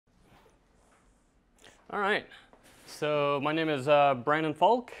All right, so my name is Brandon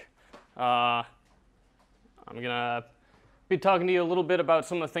Falk. I'm gonna be talking to you a little bit about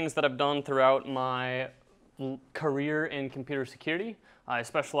some of the things that I've done throughout my career in computer security. I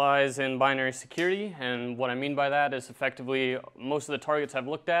specialize in binary security, and what I mean by that is effectively most of the targets I've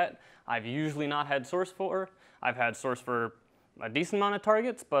looked at, I've usually not had source for. I've had source for a decent amount of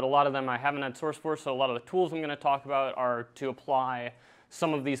targets, but a lot of them I haven't had source for, so a lot of the tools I'm going to talk about are to apply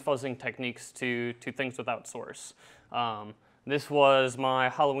some of these fuzzing techniques to things without source. This was my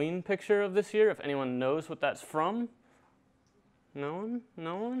Halloween picture of this year, if anyone knows what that's from. No one?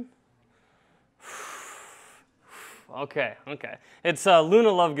 No one? Okay. It's Luna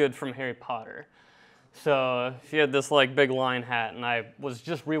Lovegood from Harry Potter. So she had this like big lion hat, and I was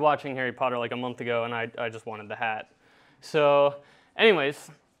just rewatching Harry Potter like a month ago, and I just wanted the hat. So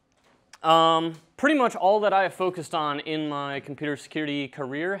anyways, pretty much all that I have focused on in my computer security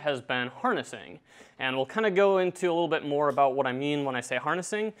career has been harnessing. And we'll kind of go into a little bit more about what I mean when I say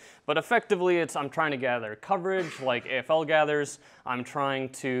harnessing, but effectively I'm trying to gather coverage like AFL gathers. I'm trying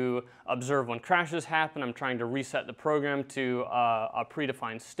to observe when crashes happen. I'm trying to reset the program to a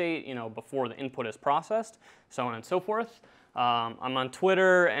predefined state, before the input is processed, so on and so forth. I'm on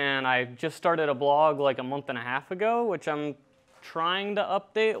Twitter, and I just started a blog like a month and a half ago, which I'm trying to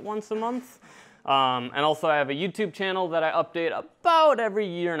update once a month. And also I have a YouTube channel that I update about every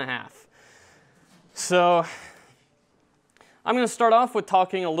year and a half. So I'm going to start off with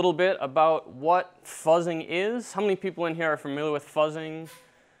talking a little bit about what fuzzing is. How many people in here are familiar with fuzzing?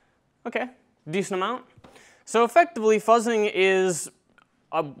 Okay, decent amount. So effectively, fuzzing is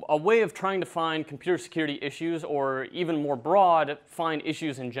a way of trying to find computer security issues, or even more broad, find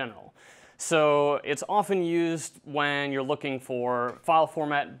issues in general. So it's often used when you're looking for file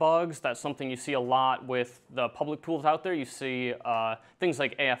format bugs. That's something you see a lot with the public tools out there. You see things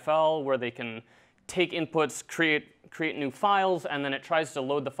like AFL, where they can take inputs, create new files, and then it tries to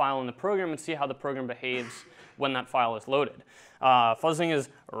load the file in the program and see how the program behaves when that file is loaded. Fuzzing is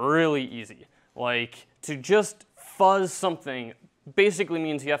really easy. Like, to just fuzz something basically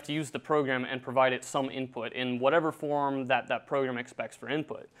means you have to use the program and provide it some input in whatever form that program expects for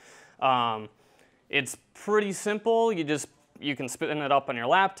input. It's pretty simple. You can spin it up on your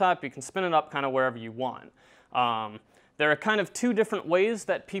laptop. You can spin it up kind of wherever you want. There are kind of two different ways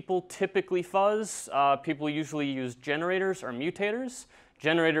that people typically fuzz. People usually use generators or mutators.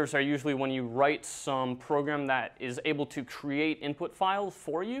 Generators are usually when you write some program that is able to create input files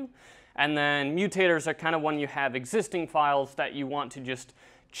for you. And then mutators are kind of when you have existing files that you want to just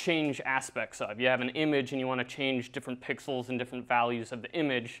change aspects of. You have an image and you want to change different pixels and different values of the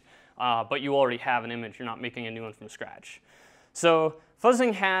image, but you already have an image. You're not making a new one from scratch. So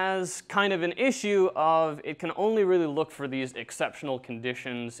fuzzing has kind of an issue of it can only really look for these exceptional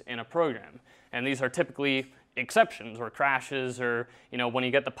conditions in a program. And these are typically exceptions or crashes, or when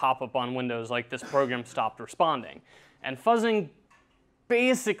you get the pop-up on Windows like this program stopped responding. And fuzzing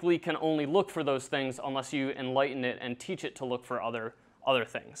basically can only look for those things unless you enlighten it and teach it to look for other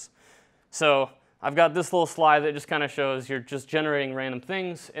things. So I've got this little slide that just kind of shows you're just generating random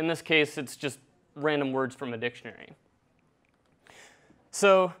things. In this case, it's just random words from a dictionary.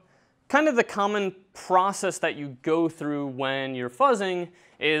 So kind of the common process that you go through when you're fuzzing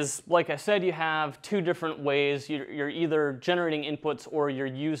is, like I said, you have two different ways. You're either generating inputs or you're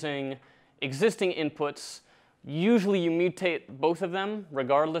using existing inputs. Usually you mutate both of them,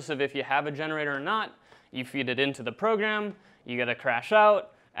 regardless of if you have a generator or not. You feed it into the program, you get a crash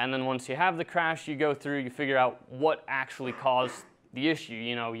out, and then once you have the crash, you go through, you figure out what actually caused the issue.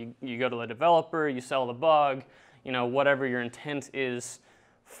 You go to the developer, you sell the bug, whatever your intent is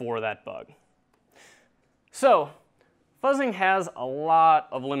for that bug. So fuzzing has a lot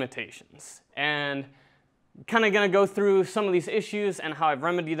of limitations, and kind of going to go through some of these issues and how I've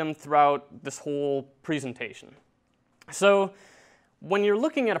remedied them throughout this whole presentation. So when you're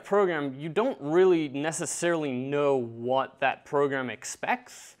looking at a program, you don't really necessarily know what that program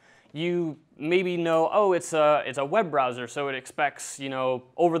expects. You maybe know, oh, it's a web browser, so it expects,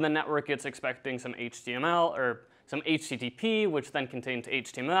 over the network it's expecting some HTML or some HTTP, which then contains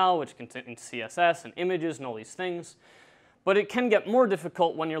HTML, which contains CSS and images and all these things. But it can get more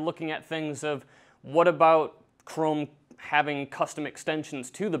difficult when you're looking at things of, what about Chrome having custom extensions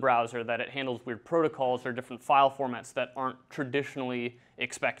to the browser that it handles weird protocols or different file formats that aren't traditionally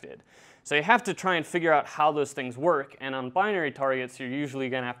expected? So you have to try and figure out how those things work, and on binary targets, you're usually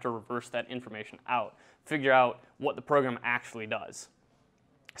going to have to reverse that information out, figure out what the program actually does.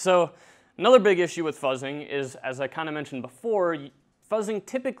 So another big issue with fuzzing is, as I kind of mentioned before, fuzzing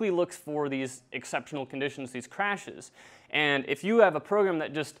typically looks for these exceptional conditions, these crashes. And if you have a program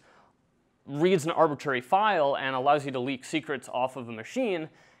that just reads an arbitrary file and allows you to leak secrets off of a machine,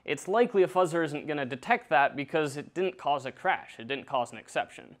 it's likely a fuzzer isn't going to detect that because it didn't cause a crash, it didn't cause an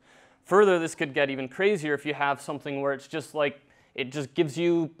exception. Further, this could get even crazier if you have something where it's just like, it just gives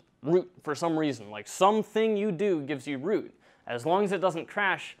you root for some reason, like something you do gives you root. As long as it doesn't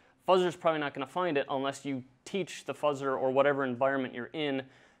crash, fuzzer's probably not going to find it unless you teach the fuzzer or whatever environment you're in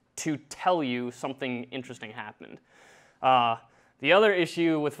to tell you something interesting happened. The other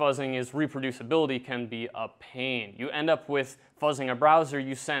issue with fuzzing is reproducibility can be a pain. You end up with fuzzing a browser,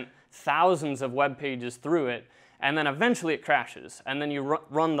 you sent thousands of web pages through it, and then eventually it crashes. And then you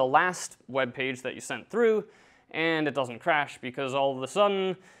run the last web page that you sent through, and it doesn't crash because all of a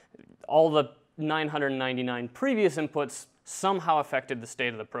sudden, all the 999 previous inputs somehow affected the state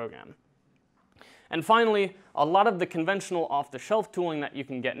of the program. And finally, a lot of the conventional off-the-shelf tooling that you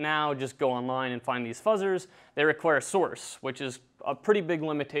can get now, just go online and find these fuzzers, they require a source, which is a pretty big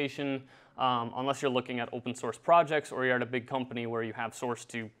limitation unless you're looking at open source projects or you're at a big company where you have source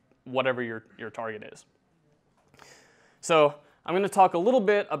to whatever your target is. So I'm going to talk a little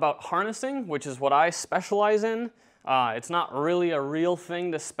bit about harnessing, which is what I specialize in. It's not really a real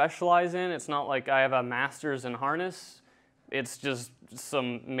thing to specialize in. It's not like I have a master's in harness. It's just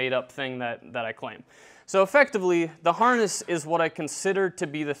some made-up thing that I claim. So effectively, the harness is what I consider to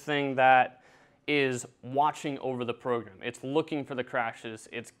be the thing that is watching over the program. It's looking for the crashes.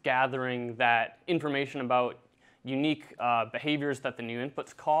 It's gathering that information about unique behaviors that the new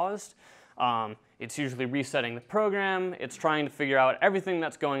inputs caused. It's usually resetting the program. It's trying to figure out everything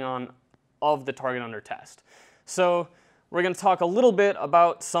that's going on of the target under test. So we're going to talk a little bit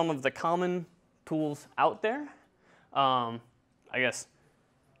about some of the common tools out there. I guess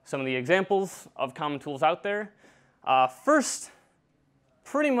some of the examples of common tools out there. First,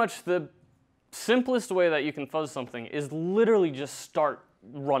 pretty much the simplest way that you can fuzz something is literally just start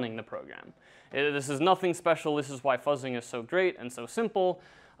running the program. This is nothing special. This is why fuzzing is so great and so simple.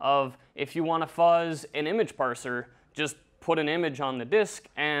 If you want to fuzz an image parser, just put an image on the disk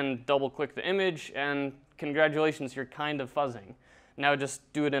and double click the image and congratulations, you're kind of fuzzing. Now just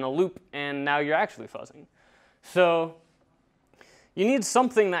do it in a loop and now you're actually fuzzing. So you need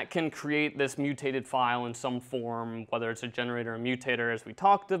something that can create this mutated file in some form, whether it's a generator or a mutator as we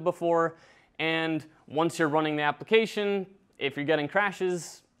talked of before. And once you're running the application, if you're getting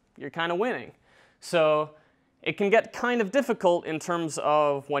crashes, you're kind of winning. So it can get kind of difficult in terms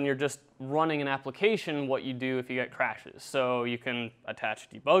of when you're just running an application, what you do if you get crashes. So you can attach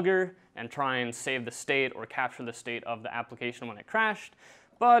a debugger and try and save the state or capture the state of the application when it crashed.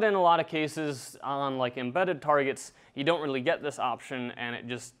 But in a lot of cases, on like embedded targets, you don't really get this option and it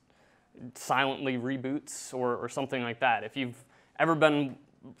just silently reboots or something like that. If you've ever been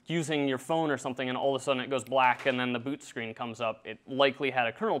using your phone or something and all of a sudden it goes black and then the boot screen comes up, it likely had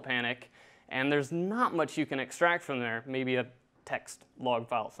a kernel panic and there's not much you can extract from there, maybe a text log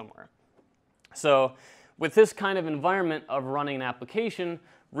file somewhere. So with this kind of environment of running an application,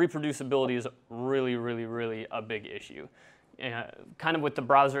 reproducibility is really, really, really a big issue. Kind of with the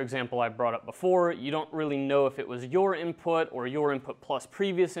browser example I brought up before, you don't really know if it was your input or your input plus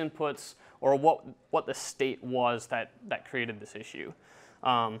previous inputs or what the state was that created this issue.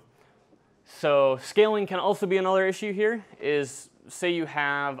 So scaling can also be another issue here. Say you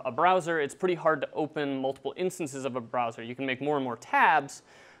have a browser, it's pretty hard to open multiple instances of a browser. You can make more and more tabs,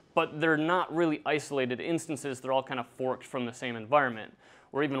 but they're not really isolated instances. They're all kind of forked from the same environment.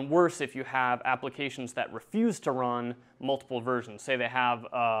 Or even worse, if you have applications that refuse to run multiple versions. Say you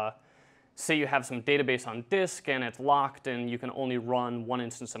have some database on disk and it's locked and you can only run one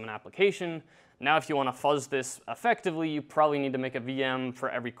instance of an application. Now if you want to fuzz this effectively, you probably need to make a VM for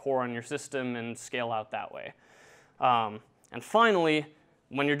every core on your system and scale out that way. And finally,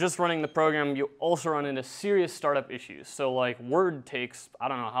 when you're just running the program, you also run into serious startup issues. So like Word takes, I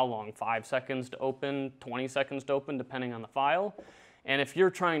don't know how long, 5 seconds to open, 20 seconds to open, depending on the file. And if you're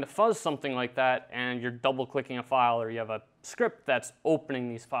trying to fuzz something like that and you're double clicking a file or you have a script that's opening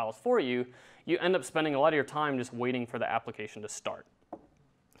these files for you, you end up spending a lot of your time just waiting for the application to start.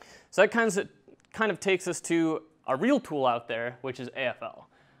 So that kind of takes us to a real tool out there, which is AFL.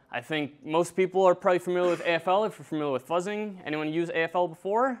 I think most people are probably familiar with AFL if you're familiar with fuzzing. Anyone use AFL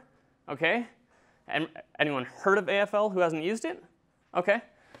before? Okay. And anyone heard of AFL who hasn't used it? Okay.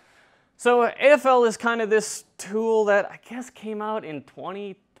 So AFL is kind of this tool that I guess came out in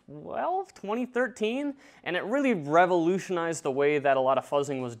 2012, 2013, and it really revolutionized the way that a lot of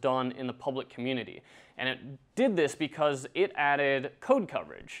fuzzing was done in the public community. And it did this because it added code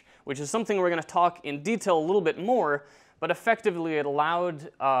coverage, which is something we're going to talk in detail a little bit more, but effectively it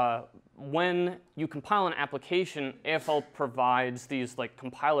allowed when you compile an application, AFL provides these like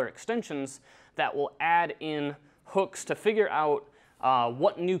compiler extensions that will add in hooks to figure out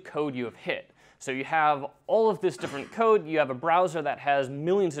what new code you have hit. So you have all of this different code, you have a browser that has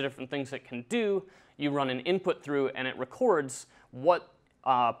millions of different things it can do, you run an input through and it records what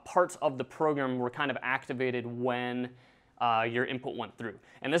parts of the program were kind of activated when your input went through.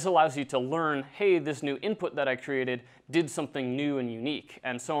 And this allows you to learn, hey, this new input that I created did something new and unique,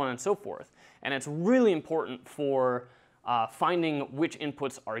 and so on and so forth. And it's really important for finding which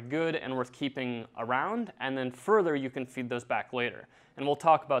inputs are good and worth keeping around, and then further you can feed those back later. And we'll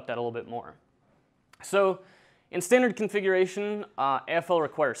talk about that a little bit more. So in standard configuration, AFL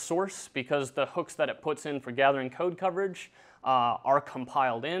requires source because the hooks that it puts in for gathering code coverage are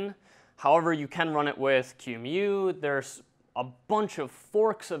compiled in. However, you can run it with QEMU. There's a bunch of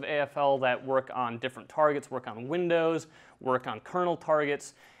forks of AFL that work on different targets, work on Windows, work on kernel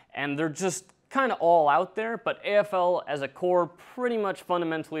targets, and they're just kind of all out there, but AFL as a core pretty much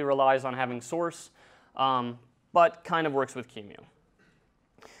fundamentally relies on having source, but kind of works with QEMU.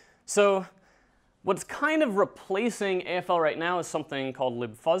 So what's kind of replacing AFL right now is something called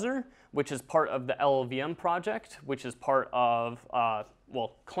libfuzzer, which is part of the LLVM project, which is part of,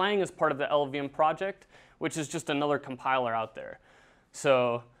 well, Clang is part of the LLVM project, which is just another compiler out there.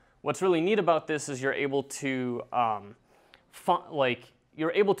 So what's really neat about this is you're able to,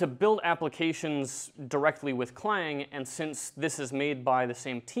 you're able to build applications directly with Clang, and since this is made by the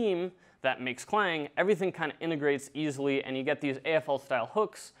same team that makes Clang, everything kind of integrates easily, and you get these AFL-style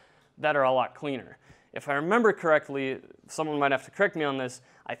hooks that are a lot cleaner. If I remember correctly, someone might have to correct me on this,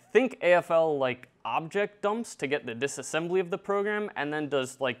 I think AFL like object dumps to get the disassembly of the program and then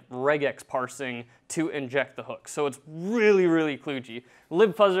does like regex parsing to inject the hook. So it's really, really kludgy.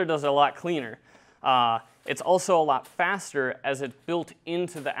 Libfuzzer does it a lot cleaner. It's also a lot faster as it's built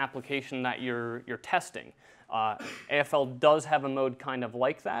into the application that you're testing. AFL does have a mode kind of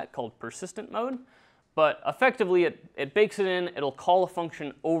like that called persistent mode. But effectively, it bakes it in, it'll call a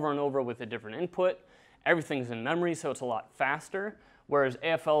function over and over with a different input. Everything's in memory, so it's a lot faster, whereas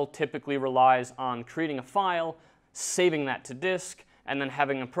AFL typically relies on creating a file, saving that to disk, and then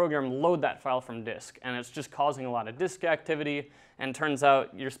having a program load that file from disk. And it's just causing a lot of disk activity, and turns out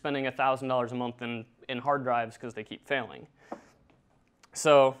you're spending $1,000 a month in hard drives because they keep failing.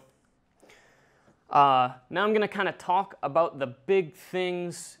 So now I'm going to kind of talk about the big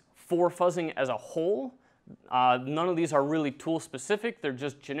things for fuzzing as a whole. None of these are really tool specific. They're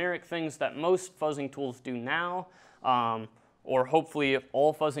just generic things that most fuzzing tools do now, or hopefully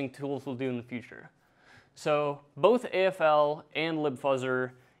all fuzzing tools will do in the future. So both AFL and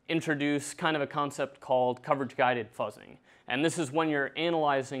libfuzzer introduce kind of a concept called coverage-guided fuzzing. And this is when you're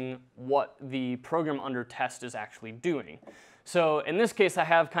analyzing what the program under test is actually doing. So in this case, I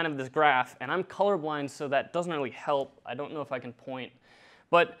have kind of this graph, and I'm colorblind, so that doesn't really help. I don't know if I can point.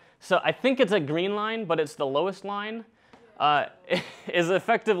 But so I think it's a green line, but it's the lowest line, is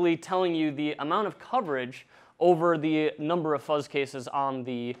effectively telling you the amount of coverage over the number of fuzz cases on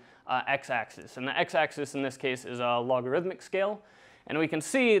the x-axis. And the x-axis in this case is a logarithmic scale. And we can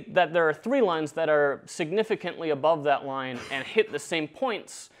see that there are 3 lines that are significantly above that line and hit the same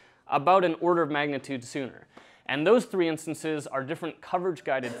points about an order of magnitude sooner. And those 3 instances are different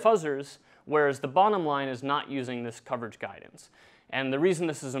coverage-guided fuzzers, whereas the bottom line is not using this coverage guidance. And the reason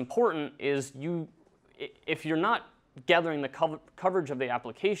this is important is if you're not gathering the coverage of the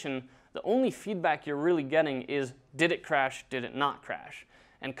application, the only feedback you're really getting is, did it crash, did it not crash?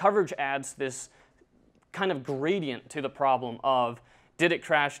 And coverage adds this kind of gradient to the problem of, did it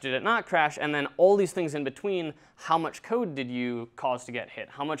crash, did it not crash? And then all these things in between, how much code did you cause to get hit?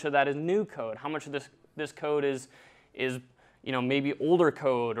 How much of that is new code? How much of this code is maybe older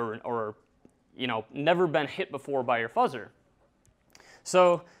code or never been hit before by your fuzzer?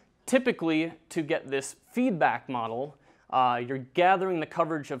 So typically, to get this feedback model, you're gathering the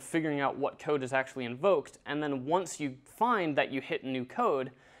coverage of figuring out what code is actually invoked, and then once you find that you hit new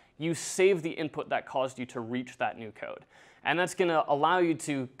code, you save the input that caused you to reach that new code. And that's going to allow you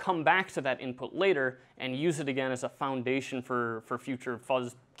to come back to that input later and use it again as a foundation for future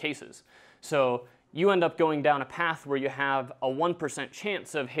fuzz cases. So you end up going down a path where you have a 1%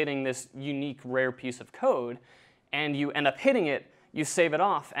 chance of hitting this unique rare piece of code, and you end up hitting it, you save it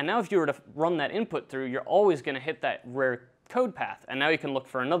off, and now if you were to run that input through, you're always going to hit that rare code path, and now you can look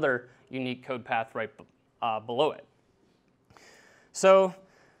for another unique code path right below it. So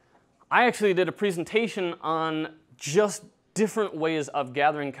I actually did a presentation on just different ways of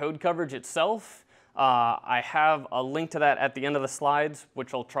gathering code coverage itself. I have a link to that at the end of the slides,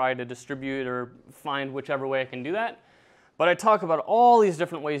 which I'll try to distribute or find whichever way I can do that. But I talk about all these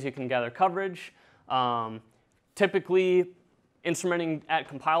different ways you can gather coverage. Typically, instrumenting at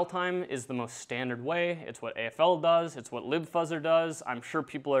compile time is the most standard way. It's what AFL does, it's what libfuzzer does. I'm sure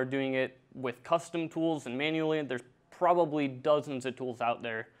people are doing it with custom tools and manually. There's probably dozens of tools out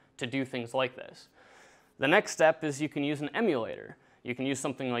there to do things like this. The next step is you can use an emulator. You can use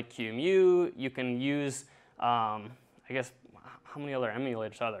something like QEMU, you can use, I guess, how many other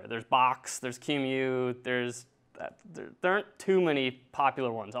emulators are there? There's Box, there's QEMU, there aren't too many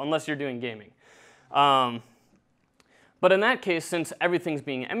popular ones, unless you're doing gaming. But in that case, since everything's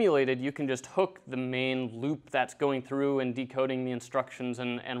being emulated, you can just hook the main loop that's going through and decoding the instructions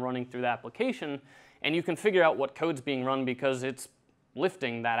and running through the application, and you can figure out what code's being run because it's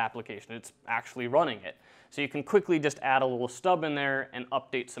lifting that application. It's actually running it. So you can quickly just add a little stub in there and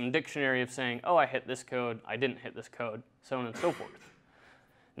update some dictionary of saying, oh, I hit this code, I didn't hit this code, so on and so forth.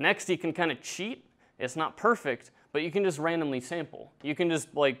 Next, you can kind of cheat. It's not perfect, but you can just randomly sample. You can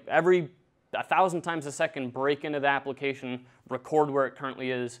just, like, every 1,000 times a second, break into the application, record where it currently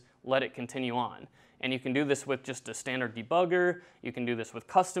is, let it continue on. And you can do this with just a standard debugger. You can do this with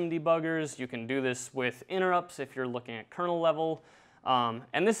custom debuggers. You can do this with interrupts if you're looking at kernel level.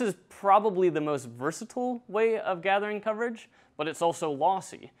 And this is probably the most versatile way of gathering coverage, but it's also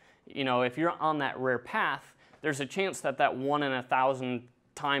lossy. You know, if you're on that rare path, there's a chance that that 1 in 1,000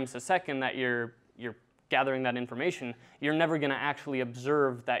 times a second that you're gathering that information, you're never going to actually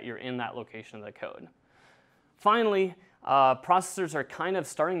observe that you're in that location of the code. Finally, processors are kind of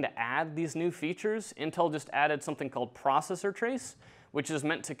starting to add these new features. Intel just added something called processor trace, which is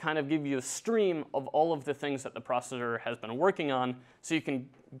meant to kind of give you a stream of all of the things that the processor has been working on so you can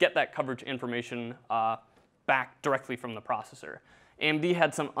get that coverage information back directly from the processor. AMD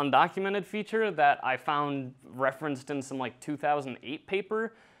had some undocumented feature that I found referenced in some like 2008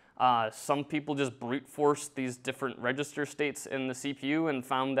 paper. Some people just brute forced these different register states in the CPU and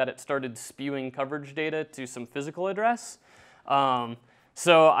found that it started spewing coverage data to some physical address.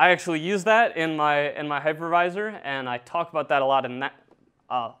 So I actually use that in my hypervisor, and I talk about that a lot in that.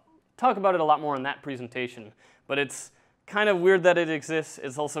 Talk about it a lot more in that presentation. But it's kind of weird that it exists.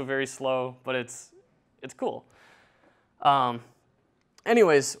 It's also very slow, but it's cool.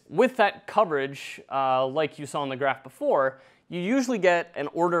 Anyways, with that coverage, like you saw in the graph before, you usually get an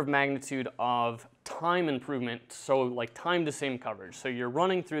order of magnitude of time improvement, so like time to same coverage. So you're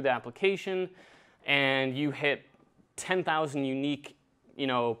running through the application, and you hit 10,000 unique,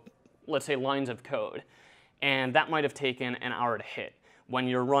 let's say lines of code, and that might have taken an hour to hit. When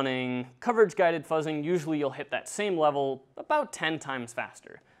you're running coverage-guided fuzzing, usually you'll hit that same level about 10 times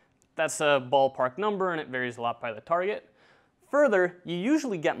faster. That's a ballpark number, and it varies a lot by the target. Further, you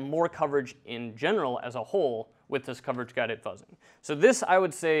usually get more coverage in general as a whole with this coverage-guided fuzzing. So this, I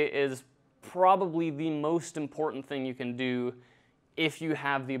would say, is probably the most important thing you can do if you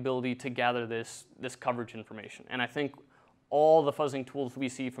have the ability to gather this coverage information. And I think all the fuzzing tools we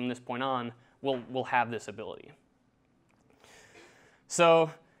see from this point on will have this ability.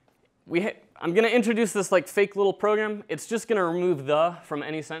 So I'm going to introduce this like fake little program. It's just going to remove the from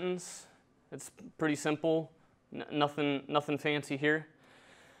any sentence. It's pretty simple, nothing fancy here.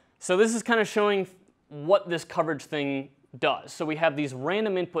 So this is kind of showing what this coverage thing does. So we have these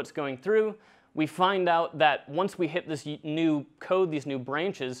random inputs going through. We find out that once we hit this new code, these new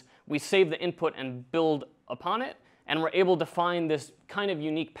branches, we save the input and build upon it, and we're able to find this kind of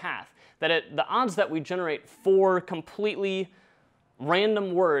unique path. That the odds that we generate 4 completely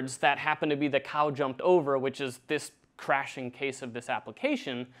random words that happen to be the cow jumped over, which is this crashing case of this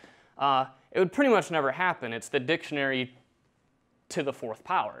application, it would pretty much never happen. It's the dictionary to the 4th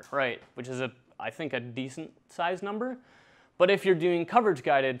power, right? Which is, I think, a decent size number. But if you're doing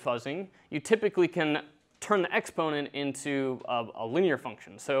coverage-guided fuzzing, you typically can turn the exponent into a linear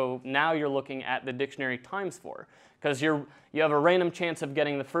function. So now you're looking at the dictionary times 4, because you have a random chance of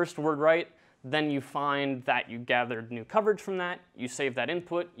getting the first word right. Then you find that you gathered new coverage from that, you save that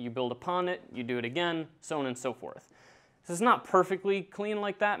input, you build upon it, you do it again, so on and so forth. This is not perfectly clean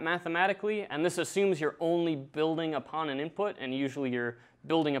like that mathematically, and this assumes you're only building upon an input, and usually you're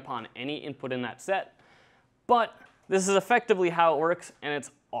building upon any input in that set. But this is effectively how it works, and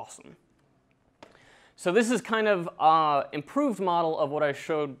it's awesome. So this is kind of an improved model of what I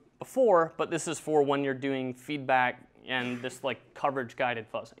showed before, but this is for when you're doing feedback and this like coverage-guided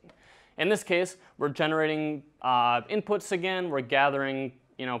fuzzing. In this case, we're generating inputs again. We're gathering,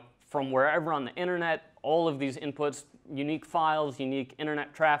 from wherever on the internet, all of these inputs, unique files, unique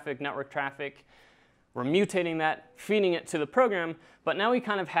internet traffic, network traffic. We're mutating that, feeding it to the program, but now we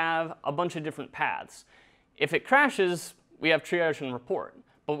kind of have a bunch of different paths. If it crashes, we have triage and report.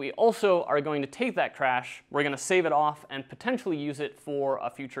 but we also are going to take that crash, we're going to save it off and potentially use it for a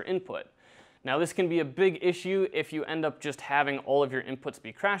future input. Now this can be a big issue if you end up just having all of your inputs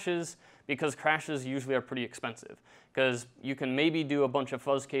be crashes, because crashes usually are pretty expensive. Because you can maybe do a bunch of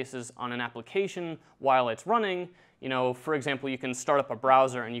fuzz cases on an application while it's running. You know, for example, you can start up a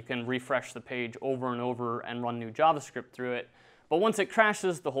browser and you can refresh the page over and over and run new JavaScript through it. But once it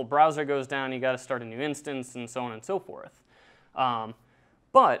crashes, the whole browser goes down, you got to start a new instance, and so on and so forth.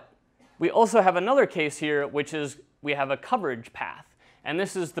 But we also have another case here, which is we have a coverage path. And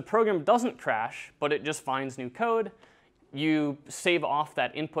this is the program doesn't crash, but it just finds new code. You save off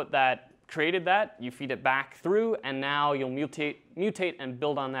that input that created that, you feed it back through, and now you'll mutate and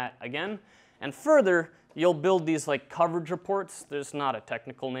build on that again. And further, you'll build these like coverage reports. There's not a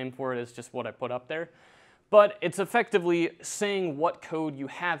technical name for it, it's just what I put up there. But it's effectively saying what code you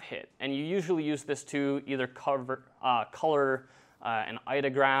have hit. And you usually use this to either color an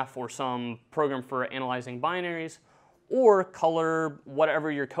IDA graph or some program for analyzing binaries, or color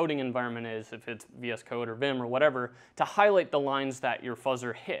whatever your coding environment is, if it's VS Code or Vim or whatever, to highlight the lines that your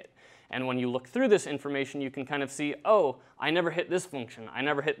fuzzer hit. And when you look through this information, you can kind of see, oh, I never hit this function, I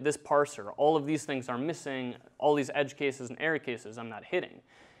never hit this parser, all of these things are missing, all these edge cases and error cases I'm not hitting.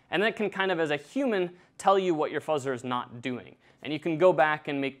 And that can kind of, as a human, tell you what your fuzzer is not doing. And you can go back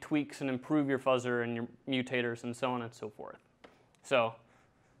and make tweaks and improve your fuzzer and your mutators and so on and so forth. So,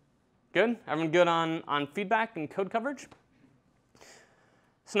 good? Everyone good on feedback and code coverage?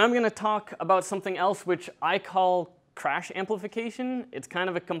 So now I'm going to talk about something else which I call crash amplification. It's kind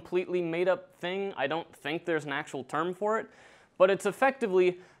of a completely made up thing. I don't think there's an actual term for it, but it's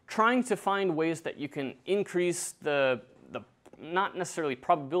effectively trying to find ways that you can increase the not necessarily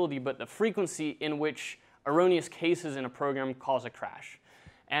probability, but the frequency in which erroneous cases in a program cause a crash.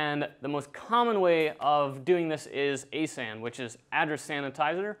 And the most common way of doing this is ASAN, which is address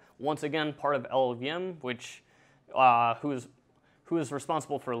sanitizer. Once again, part of LLVM, which who is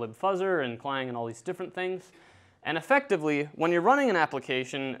responsible for libfuzzer and Clang and all these different things. And effectively, when you're running an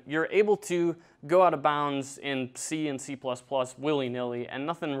application, you're able to go out of bounds in C and C++ willy-nilly, and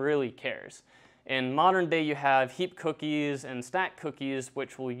nothing really cares. In modern day, you have heap cookies and stack cookies,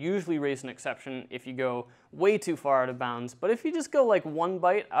 which will usually raise an exception if you go way too far out of bounds. But if you just go like 1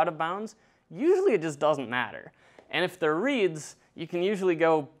 byte out of bounds, usually it just doesn't matter. And if they're reads, you can usually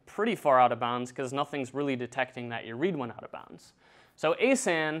go pretty far out of bounds because nothing's really detecting that your read went out of bounds. So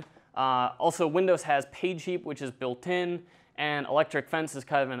ASAN, also Windows has page heap, which is built in, and electric fence is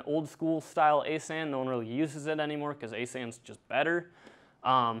kind of an old school style ASAN. No one really uses it anymore because ASAN's just better.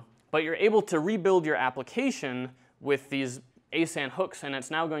 But you're able to rebuild your application with these ASAN hooks, and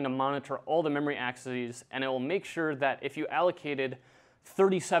it's now going to monitor all the memory accesses, and it will make sure that if you allocated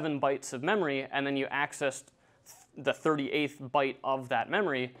 37 bytes of memory and then you accessed the 38th byte of that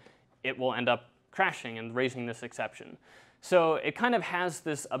memory, it will end up crashing and raising this exception. So it kind of has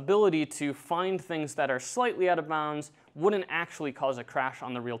this ability to find things that are slightly out of bounds, wouldn't actually cause a crash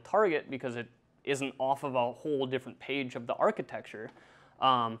on the real target because it isn't off of a whole different page of the architecture.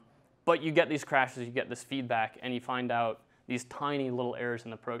 But you get these crashes, you get this feedback, and you find out these tiny little errors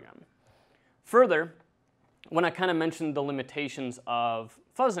in the program. Further, when I kind of mentioned the limitations of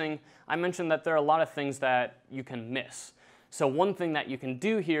fuzzing, I mentioned that there are a lot of things that you can miss. So one thing that you can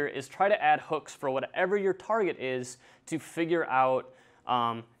do here is try to add hooks for whatever your target is to figure out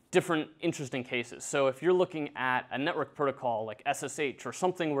different interesting cases. So if you're looking at a network protocol like SSH or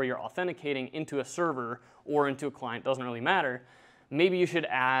something where you're authenticating into a server or into a client, doesn't really matter, maybe you should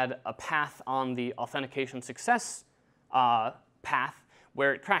add a path on the authentication success path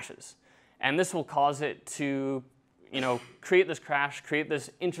where it crashes. And this will cause it to create this crash, create this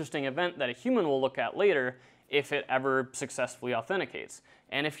interesting event that a human will look at later if it ever successfully authenticates.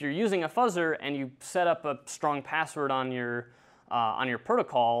 And if you're using a fuzzer and you set up a strong password on your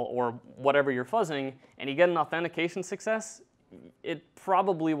protocol or whatever you're fuzzing, and you get an authentication success, it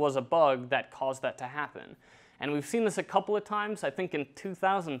probably was a bug that caused that to happen. And we've seen this a couple of times. I think in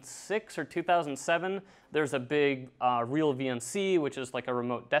 2006 or 2007, there's a big real VNC, which is like a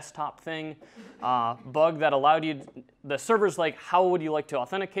remote desktop thing, bug that allowed you, the server's like, how would you like to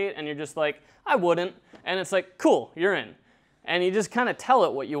authenticate? And you're just like, I wouldn't. And it's like, cool, you're in. And you just kind of tell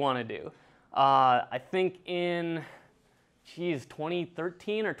it what you want to do. I think in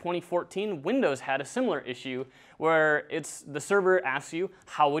 2013 or 2014, Windows had a similar issue where the server asks you,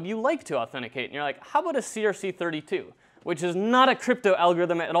 how would you like to authenticate? And you're like, how about a CRC32? Which is not a crypto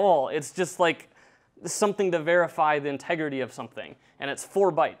algorithm at all. It's just like something to verify the integrity of something. And it's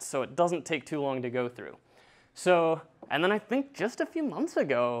 4 bytes, so it doesn't take too long to go through. So, and then I think just a few months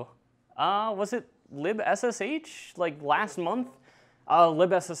ago, was it libSSH, like last month?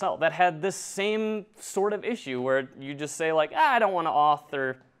 libSSL that had this same sort of issue where you just say like, I don't want to auth,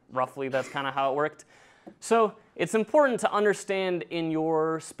 or roughly that's kind of how it worked. So it's important to understand in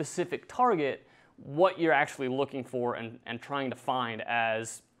your specific target what you're actually looking for and trying to find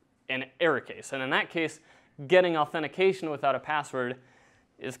as an error case. And in that case, getting authentication without a password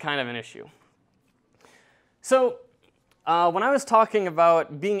is kind of an issue. So when I was talking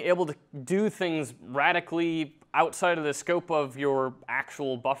about being able to do things radically outside of the scope of your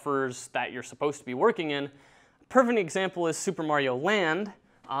actual buffers that you're supposed to be working in, a perfect example is Super Mario Land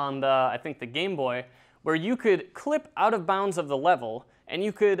on I think the Game Boy, where you could clip out of bounds of the level and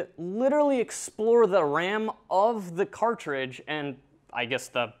you could literally explore the RAM of the cartridge and I guess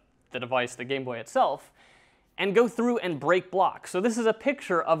the device, the Game Boy itself, and go through and break blocks. So this is a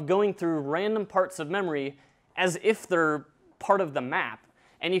picture of going through random parts of memory as if they're part of the map,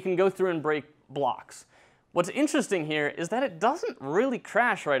 and you can go through and break blocks. What's interesting here is that it doesn't really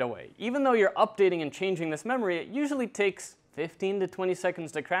crash right away. Even though you're updating and changing this memory, it usually takes 15 to 20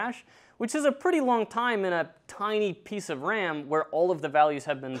 seconds to crash, which is a pretty long time in a tiny piece of RAM where all of the values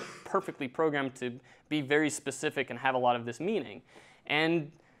have been perfectly programmed to be very specific and have a lot of this meaning.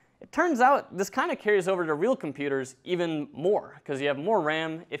 And it turns out this kind of carries over to real computers even more, because you have more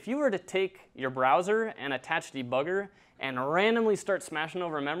RAM. If you were to take your browser and attach debugger and randomly start smashing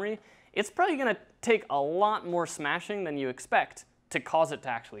over memory, it's probably going to take a lot more smashing than you expect to cause it to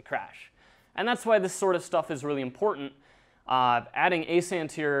actually crash. And that's why this sort of stuff is really important. Adding ASAN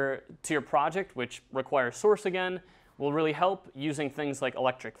to your project, which requires source again, will really help. Using things like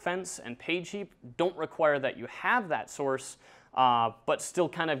electric fence and page heap don't require that you have that source, but still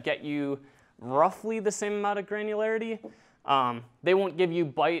kind of get you roughly the same amount of granularity. They won't give you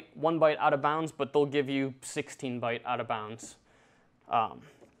 1 byte out of bounds, but they'll give you 16 byte out of bounds.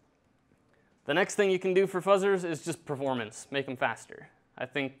 The next thing you can do for fuzzers is just performance, make them faster. I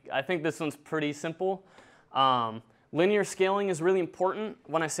think this one's pretty simple. Linear scaling is really important.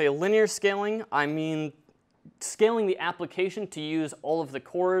 When I say linear scaling, I mean scaling the application to use all of the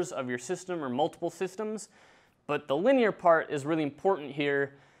cores of your system or multiple systems. But the linear part is really important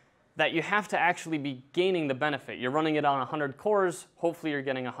here, that you have to actually be gaining the benefit. You're running it on 100 cores, hopefully you're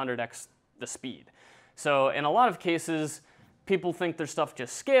getting 100x the speed. So in a lot of cases, people think their stuff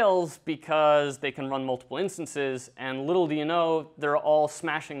just scales because they can run multiple instances, and little do you know, they're all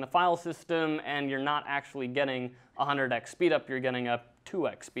smashing the file system and you're not actually getting 100x speed up, you're getting a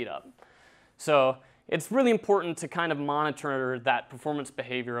 2x speed up. So it's really important to kind of monitor that performance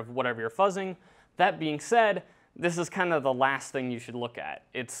behavior of whatever you're fuzzing. That being said, this is kind of the last thing you should look at.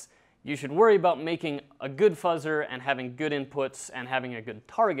 You should worry about making a good fuzzer and having good inputs and having a good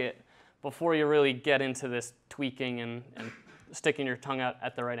target before you really get into this tweaking and sticking your tongue out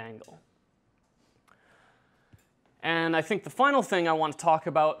at the right angle. And I think the final thing I want to talk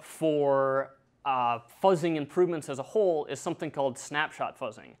about for fuzzing improvements as a whole is something called snapshot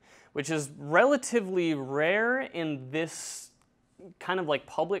fuzzing, which is relatively rare in this kind of like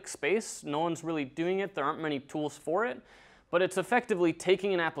public space. No one's really doing it. There aren't many tools for it. But it's effectively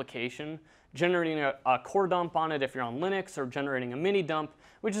taking an application, generating a core dump on it if you're on Linux, or generating a mini dump,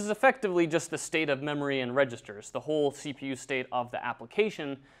 which is effectively just the state of memory and registers, the whole CPU state of the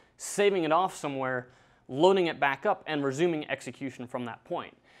application, saving it off somewhere, loading it back up, and resuming execution from that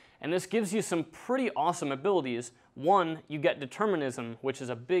point. And this gives you some pretty awesome abilities. One, you get determinism, which is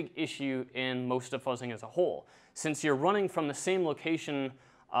a big issue in most of fuzzing as a whole. Since you're running from the same location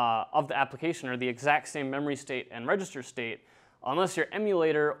of the application, or the exact same memory state and register state, unless your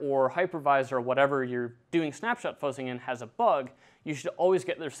emulator or hypervisor or whatever you're doing snapshot fuzzing in has a bug, you should always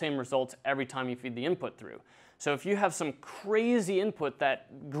get the same results every time you feed the input through. So if you have some crazy input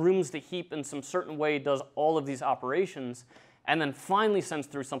that grooms the heap in some certain way, does all of these operations, and then finally sends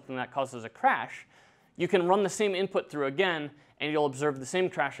through something that causes a crash, you can run the same input through again, and you'll observe the same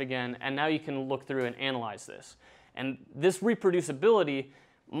crash again, and now you can look through and analyze this. And this reproducibility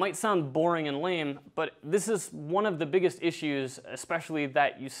might sound boring and lame, but this is one of the biggest issues, especially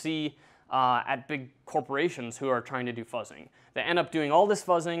that you see at big corporations who are trying to do fuzzing. They end up doing all this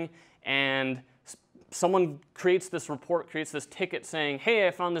fuzzing, and someone creates this report, creates this ticket saying, hey,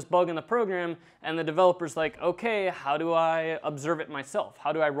 I found this bug in the program, and the developer's like, okay, how do I observe it myself?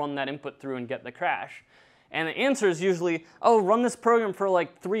 How do I run that input through and get the crash? And the answer is usually, oh, run this program for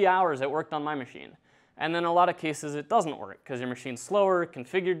like 3 hours, it worked on my machine. And then in a lot of cases it doesn't work because your machine's slower,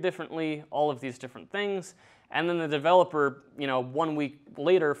 configured differently, all of these different things. And then the developer, 1 week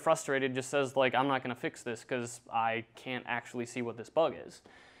later, frustrated, just says like, I'm not going to fix this because I can't actually see what this bug is.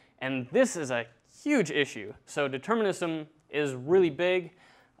 And this is a huge issue. So determinism is really big.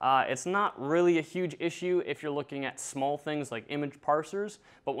 It's not really a huge issue if you're looking at small things like image parsers,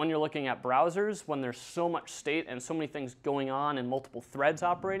 but when you're looking at browsers, when there's so much state and so many things going on and multiple threads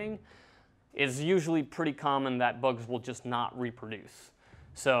operating, it's usually pretty common that bugs will just not reproduce.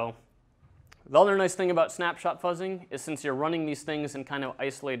 So the other nice thing about snapshot fuzzing is since you're running these things in kind of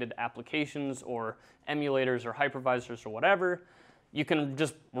isolated applications or emulators or hypervisors or whatever, you can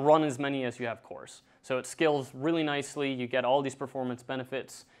just run as many as you have cores. So it scales really nicely, you get all these performance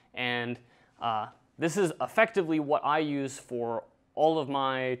benefits, and this is effectively what I use for all of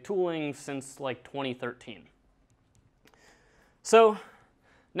my tooling since like 2013. So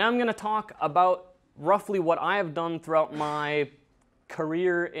now I'm going to talk about roughly what I have done throughout my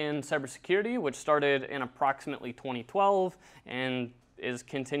career in cybersecurity, which started in approximately 2012 and is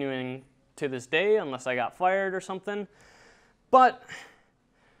continuing to this day unless I got fired or something. But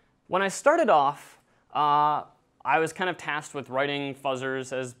when I started off, I was kind of tasked with writing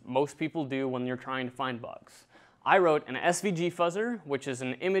fuzzers, as most people do when you're trying to find bugs. I wrote an SVG fuzzer, which is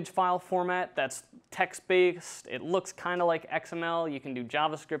an image file format that's text-based. It looks kind of like XML. You can do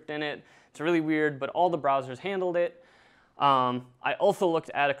JavaScript in it. It's really weird, but all the browsers handled it. I also looked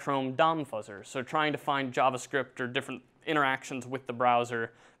at a Chrome DOM fuzzer, so trying to find JavaScript or different interactions with the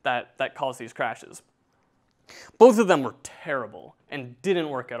browser that cause these crashes. Both of them were terrible and didn't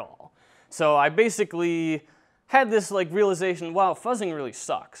work at all. So I basically had this like realization, wow, fuzzing really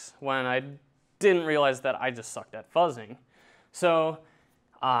sucks, when I didn't realize that I just sucked at fuzzing. So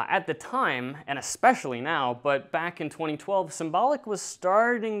at the time, and especially now, but back in 2012, symbolic was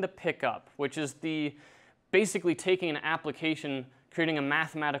starting to pick up, which is basically taking an application, creating a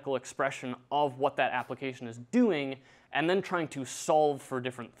mathematical expression of what that application is doing, and then trying to solve for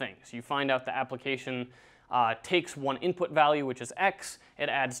different things. You find out the application takes one input value, which is x, it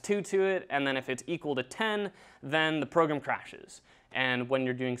adds 2 to it, and then if it's equal to 10, then the program crashes. And when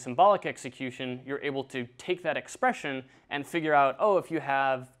you're doing symbolic execution, you're able to take that expression and figure out, oh, if you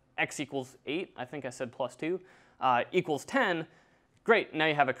have x equals 8, I think I said plus 2, equals 10, great, now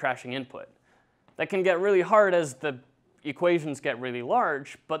you have a crashing input. That can get really hard as the equations get really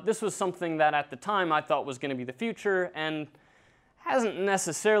large, but this was something that at the time I thought was going to be the future and hasn't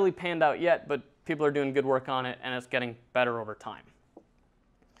necessarily panned out yet, but people are doing good work on it and it's getting better over time.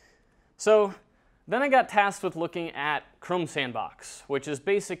 So then I got tasked with looking at Chrome Sandbox, which is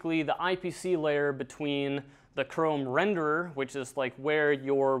basically the IPC layer between the Chrome renderer, which is like where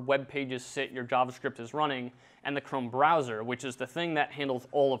your web pages sit, your JavaScript is running, and the Chrome browser, which is the thing that handles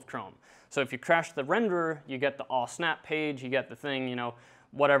all of Chrome. So if you crash the renderer, you get the aw snap page, you get the thing, you know,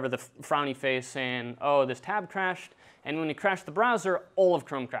 whatever, the frowny face saying, oh, this tab crashed. And when you crash the browser, all of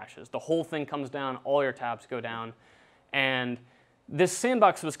Chrome crashes. The whole thing comes down, all your tabs go down. And this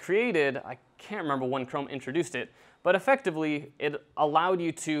sandbox was created, I can't remember when Chrome introduced it, but effectively it allowed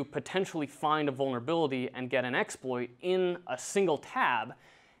you to potentially find a vulnerability and get an exploit in a single tab,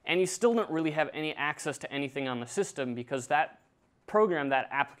 and you still don't really have any access to anything on the system because that program, that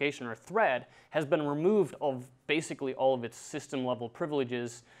application or thread, has been removed of basically all of its system level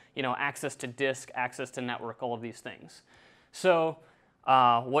privileges, you know, access to disk, access to network, all of these things. So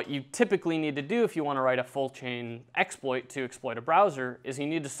what you typically need to do if you want to write a full chain exploit to exploit a browser is you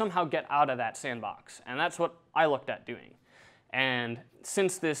need to somehow get out of that sandbox. And that's what I looked at doing. And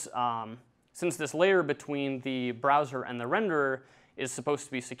since this layer between the browser and the renderer is supposed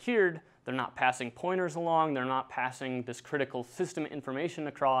to be secured, they're not passing pointers along, they're not passing this critical system information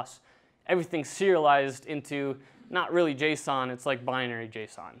across. Everything's serialized into not really JSON, it's like binary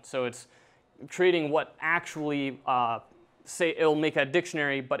JSON. So it's creating what actually, say it'll make a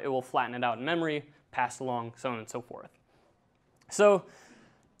dictionary, but it will flatten it out in memory, pass along, so on and so forth. So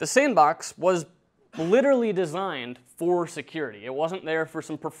the sandbox was literally designed for security. It wasn't there for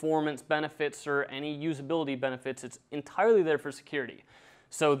some performance benefits or any usability benefits. It's entirely there for security.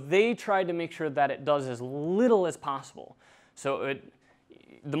 So they tried to make sure that it does as little as possible. So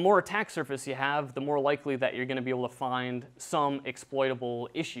the more attack surface you have, the more likely that you're going to be able to find some exploitable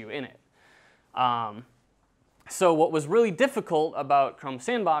issue in it. So what was really difficult about Chrome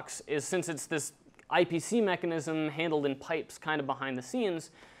Sandbox is since it's this IPC mechanism handled in pipes kind of behind the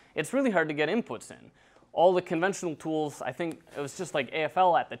scenes, it's really hard to get inputs in. All the conventional tools, I think it was just like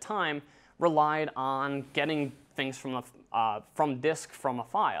AFL at the time, relied on getting things from disk from a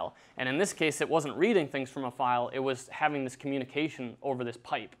file. And in this case, it wasn't reading things from a file, it was having this communication over this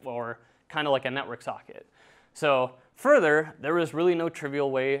pipe, or kind of like a network socket. So further, there was really no trivial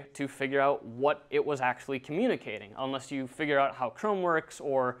way to figure out what it was actually communicating, unless you figure out how Chrome works,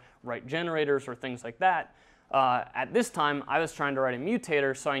 or write generators, or things like that. At this time, I was trying to write a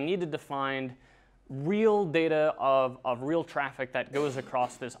mutator, so I needed to find real data of real traffic that goes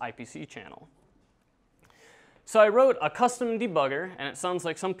across this IPC channel. So I wrote a custom debugger, and it sounds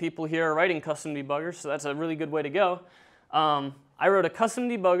like some people here are writing custom debuggers, so that's a really good way to go. I wrote a custom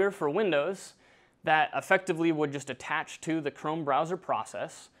debugger for Windows that effectively would just attach to the Chrome browser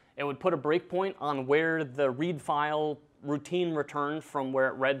process. It would put a breakpoint on where the read file routine returned from where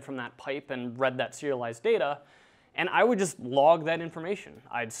it read from that pipe and read that serialized data, and I would just log that information.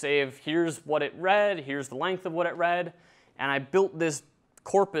 I'd save, here's what it read, here's the length of what it read, and I built this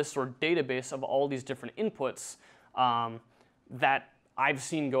corpus or database of all these different inputs that I've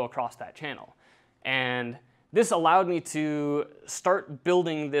seen go across that channel. And this allowed me to start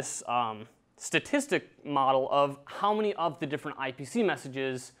building this statistic model of how many of the different IPC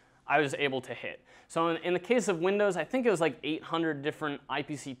messages I was able to hit. So in the case of Windows, I think it was like 800 different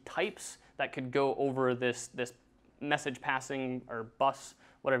IPC types that could go over this message passing or bus,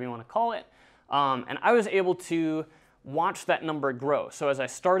 whatever you want to call it. And I was able to watch that number grow. So as I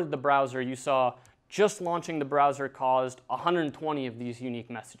started the browser, you saw just launching the browser caused 120 of these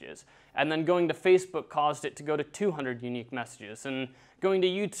unique messages. And then going to Facebook caused it to go to 200 unique messages. And going to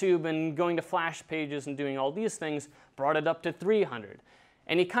YouTube and going to Flash pages and doing all these things brought it up to 300.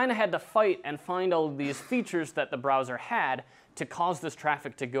 And you kind of had to fight and find all of these features that the browser had to cause this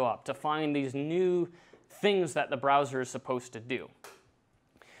traffic to go up, to find these new things that the browser is supposed to do.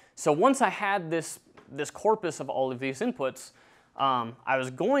 So once I had this corpus of all of these inputs, I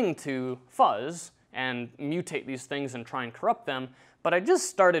was going to fuzz and mutate these things and try and corrupt them, but I just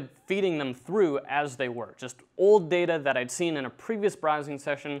started feeding them through as they were. Just old data that I'd seen in a previous browsing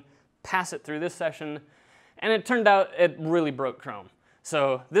session, pass it through this session, and it turned out it really broke Chrome.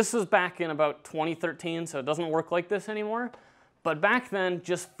 So this was back in about 2013, so it doesn't work like this anymore. But back then,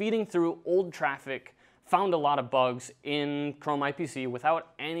 just feeding through old traffic found a lot of bugs in Chrome IPC without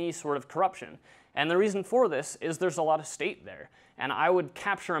any sort of corruption. And the reason for this is there's a lot of state there. And I would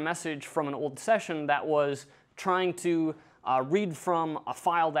capture a message from an old session that was trying to read from a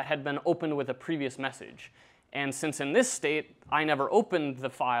file that had been opened with a previous message. And since in this state, I never opened the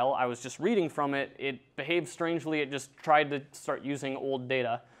file, I was just reading from it, it behaved strangely, it just tried to start using old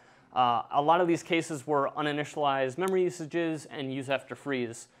data. A lot of these cases were uninitialized memory usages and use after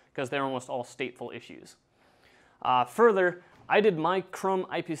freeze, because they're almost all stateful issues. Further, I did my Chrome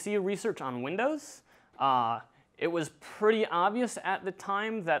IPC research on Windows. It was pretty obvious at the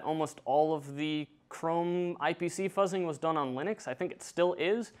time that almost all of the Chrome IPC fuzzing was done on Linux. I think it still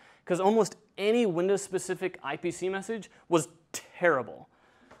is, because almost any Windows-specific IPC message was terrible.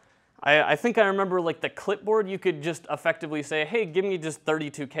 I think I remember like the clipboard, you could just effectively say, hey, give me just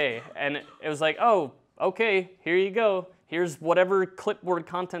 32K. And it was like, oh, okay, here you go. Here's whatever clipboard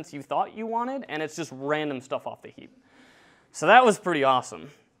contents you thought you wanted, and it's just random stuff off the heap. So that was pretty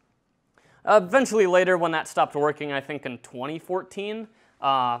awesome. Eventually later, when that stopped working, I think in 2014,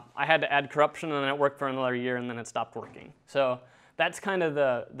 I had to add corruption, and then it worked for another year, and then it stopped working. So that's kind of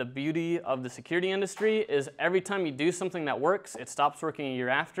the beauty of the security industry, is every time you do something that works, it stops working a year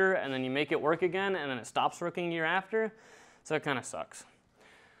after, and then you make it work again, and then it stops working a year after. So it kind of sucks.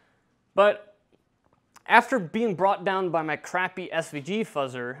 But after being brought down by my crappy SVG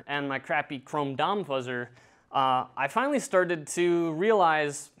fuzzer and my crappy Chrome DOM fuzzer, I finally started to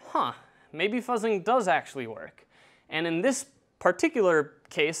realize, maybe fuzzing does actually work. And in this particular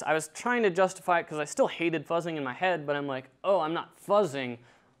case, I was trying to justify it because I still hated fuzzing in my head, but I'm like, oh, I'm not fuzzing,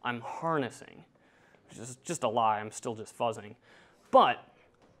 I'm harnessing. Which is just a lie, I'm still just fuzzing. But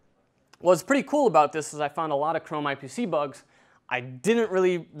what's pretty cool about this is I found a lot of Chrome IPC bugs. I didn't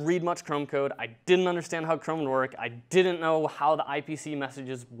really read much Chrome code, I didn't understand how Chrome would work, I didn't know how the IPC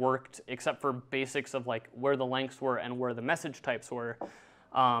messages worked, except for basics of like where the lengths were and where the message types were.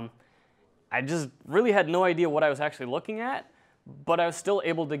 I just really had no idea what I was actually looking at, but I was still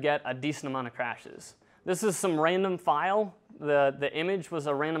able to get a decent amount of crashes. This is some random file. The image was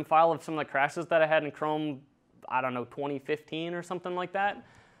a random file of some of the crashes that I had in Chrome, I don't know, 2015 or something like that.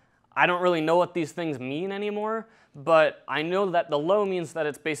 I don't really know what these things mean anymore, but I know that the low means that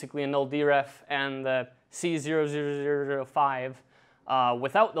it's basically a null deref, and the C00005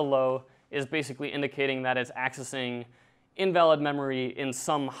 without the low is basically indicating that it's accessing invalid memory in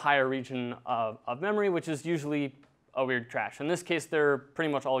some higher region of memory, which is usually a weird crash. In this case, they're pretty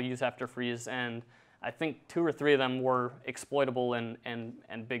much all use after freeze, and I think 2 or 3 of them were exploitable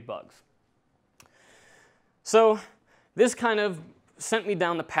and big bugs. So this kind of sent me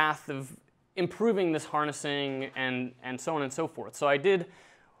down the path of improving this harnessing and so on and so forth. So I did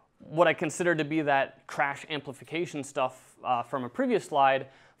what I consider to be that crash amplification stuff from a previous slide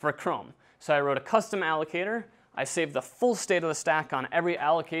for Chrome. So I wrote a custom allocator I saved the full state of the stack on every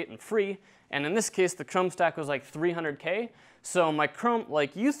allocate and free, and in this case, the Chrome stack was like 300K. So my Chrome,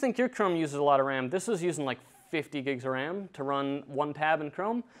 like you think your Chrome uses a lot of RAM, this was using like 50 gigs of RAM to run one tab in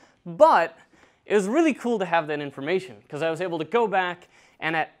Chrome. But it was really cool to have that information because I was able to go back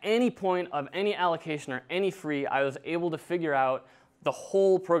and at any point of any allocation or any free, I was able to figure out the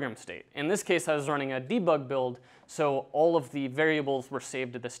whole program state. In this case, I was running a debug build, so all of the variables were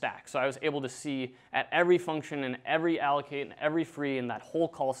saved to the stack. So I was able to see at every function and every allocate and every free in that whole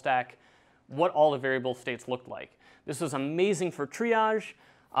call stack what all the variable states looked like. This was amazing for triage.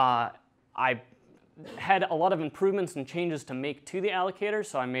 I had a lot of improvements and changes to make to the allocator,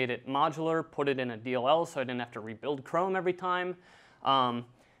 so I made it modular, put it in a DLL so I didn't have to rebuild Chrome every time.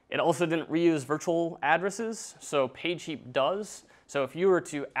 It also didn't reuse virtual addresses, so page heap does. So if you were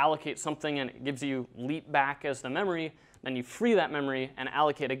to allocate something and it gives you leet back as the memory, then you free that memory and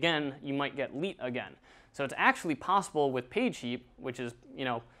allocate again, you might get leet again. So it's actually possible with page heap, which is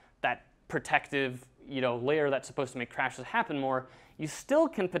that protective layer that's supposed to make crashes happen more, you still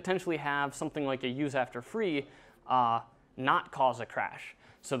can potentially have something like a use after free not cause a crash.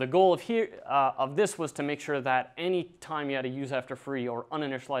 So the goal of this was to make sure that any time you had a use after free or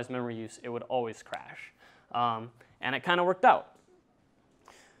uninitialized memory use, it would always crash. And it kind of worked out.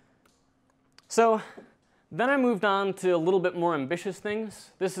 So then I moved on to a little bit more ambitious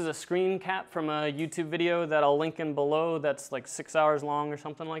things. This is a screen cap from a YouTube video that I'll link in below that's like 6 hours long or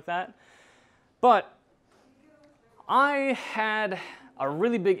something like that. But I had a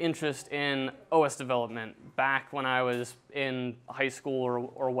really big interest in OS development back when I was in high school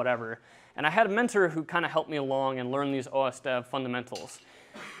or whatever. And I had a mentor who kind of helped me along and learn these OS dev fundamentals.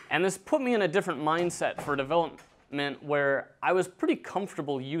 And this put me in a different mindset for development where I was pretty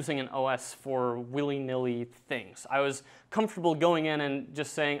comfortable using an OS for willy-nilly things. I was comfortable going in and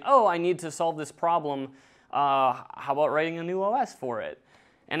just saying, oh, I need to solve this problem. How about writing a new OS for it?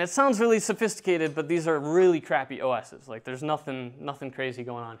 And it sounds really sophisticated, but these are really crappy OSs. Like there's nothing crazy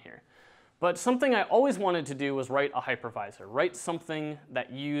going on here. But something I always wanted to do was write a hypervisor, write something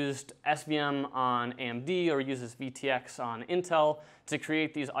that used SVM on AMD or uses VTX on Intel to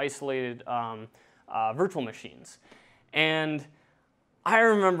create these isolated virtual machines. And I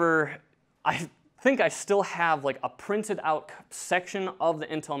remember, I think I still have like a printed out section of the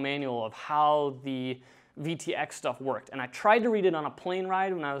Intel manual of how the VTX stuff worked. And I tried to read it on a plane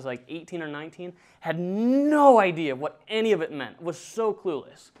ride when I was like 18 or 19, had no idea what any of it meant, was so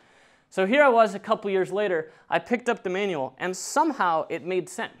clueless. So here I was a couple years later, I picked up the manual and somehow it made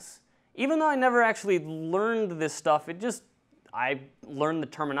sense. Even though I never actually learned this stuff, I learned the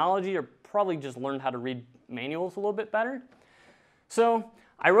terminology or probably just learned how to read manuals a little bit better. So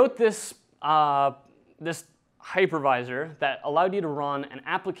I wrote this hypervisor that allowed you to run an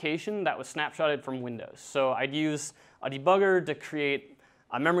application that was snapshotted from Windows. So I'd use a debugger to create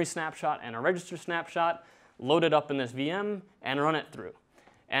a memory snapshot and a register snapshot, load it up in this VM, and run it through.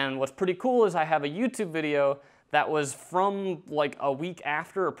 And what's pretty cool is I have a YouTube video that was from like a week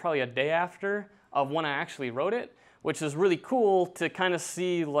after or probably a day after of when I actually wrote it, which is really cool to kind of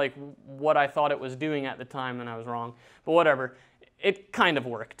see like what I thought it was doing at the time and I was wrong. But whatever, it kind of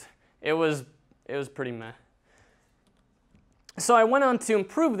worked. It was pretty meh. So I went on to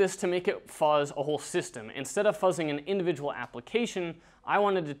improve this to make it fuzz a whole system. Instead of fuzzing an individual application, I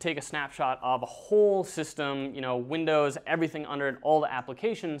wanted to take a snapshot of a whole system, Windows, everything under it, all the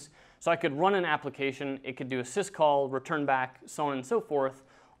applications, so I could run an application, it could do a syscall, return back, so on and so forth,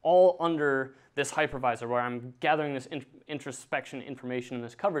 all under this hypervisor where I'm gathering this introspection information and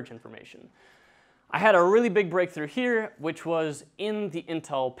this coverage information. I had a really big breakthrough here, which was in the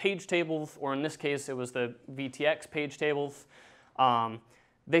Intel page tables, or in this case, it was the VTX page tables.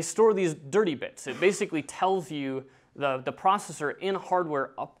 They store these dirty bits. It basically tells you the processor in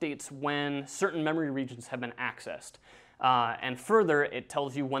hardware updates when certain memory regions have been accessed. And further, it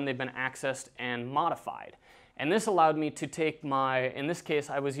tells you when they've been accessed and modified. And this allowed me to take in this case,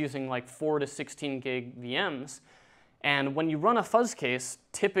 I was using like 4 to 16 gig VMs. And when you run a fuzz case,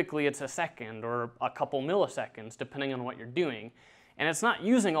 typically it's a second or a couple milliseconds, depending on what you're doing. And it's not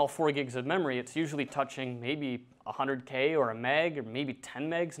using all 4 gigs of memory. It's usually touching maybe 100K or a meg or maybe 10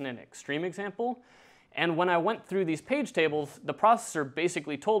 megs in an extreme example. And when I went through these page tables, the processor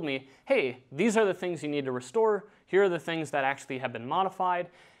basically told me, hey, these are the things you need to restore. Here are the things that actually have been modified.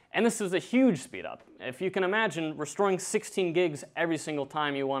 And this is a huge speed up. If you can imagine, restoring 16 gigs every single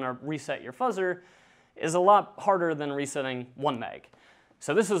time you want to reset your fuzzer is a lot harder than resetting 1 meg.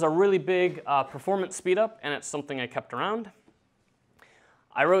 So this is a really big performance speed up, and it's something I kept around.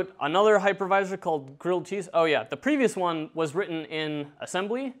 I wrote another hypervisor called Grilled Cheese. Oh yeah, the previous one was written in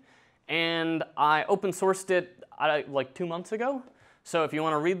assembly, and I open sourced it like 2 months ago. So if you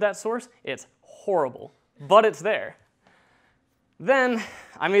want to read that source, it's horrible, but it's there. Then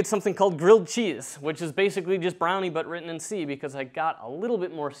I made something called grilled cheese, which is basically just brownie but written in C because I got a little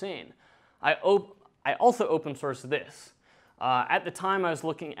bit more sane. I also open sourced this. At the time I was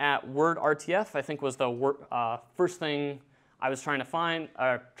looking at Word RTF, I think was the first thing I was trying to find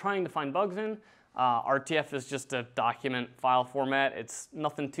bugs in. RTF is just a document file format. It's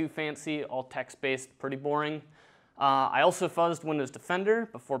nothing too fancy, all text-based, pretty boring. I also fuzzed Windows Defender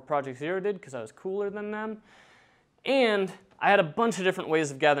before Project Zero did because I was cooler than them. And I had a bunch of different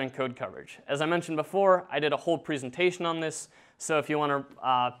ways of gathering code coverage. As I mentioned before, I did a whole presentation on this, so if you want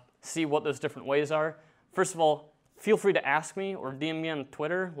to see what those different ways are, first of all, feel free to ask me or DM me on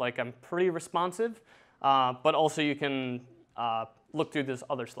Twitter, like I'm pretty responsive, but also you can look through these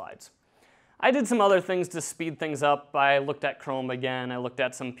other slides. I did some other things to speed things up. I looked at Chrome again, I looked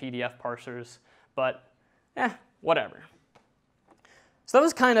at some PDF parsers, but whatever. So that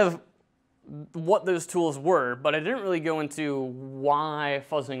was kind of what those tools were, but I didn't really go into why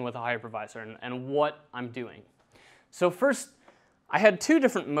fuzzing with a hypervisor and what I'm doing. So first, I had two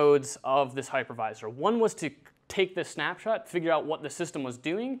different modes of this hypervisor. One was to take this snapshot, figure out what the system was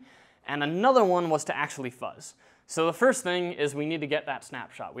doing, and another one was to actually fuzz. So the first thing is we need to get that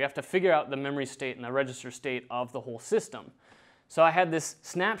snapshot. We have to figure out the memory state and the register state of the whole system. So I had this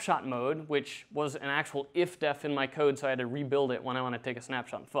snapshot mode, which was an actual if-def in my code, so I had to rebuild it when I want to take a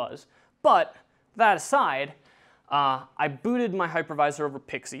snapshot and fuzz. But that aside, I booted my hypervisor over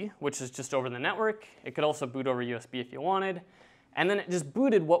Pixie, which is just over the network. It could also boot over USB if you wanted. And then it just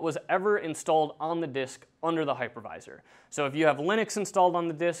booted what was ever installed on the disk under the hypervisor. So if you have Linux installed on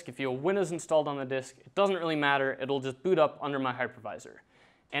the disk, if you have Windows installed on the disk, it doesn't really matter. It'll just boot up under my hypervisor.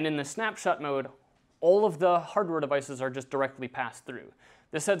 And in the snapshot mode, all of the hardware devices are just directly passed through.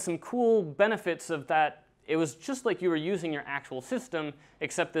 This had some cool benefits of that. It was just like you were using your actual system,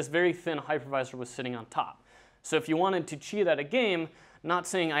 except this very thin hypervisor was sitting on top. So if you wanted to cheat at a game, not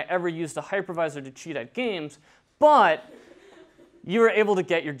saying I ever used a hypervisor to cheat at games, but you were able to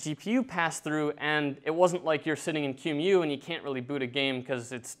get your GPU passed through, and it wasn't like you're sitting in QEMU and you can't really boot a game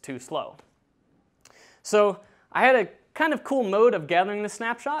because it's too slow. So I had a kind of cool mode of gathering the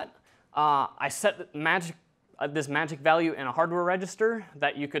snapshot. I set this magic value in a hardware register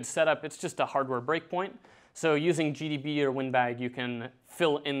that you could set up. It's just a hardware breakpoint. So using GDB or WinBag, you can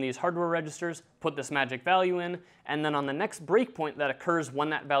fill in these hardware registers, put this magic value in, and then on the next breakpoint that occurs when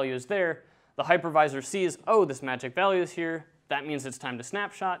that value is there, the hypervisor sees, oh, this magic value is here. That means it's time to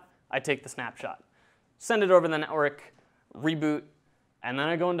snapshot. I take the snapshot, send it over the network, reboot, and then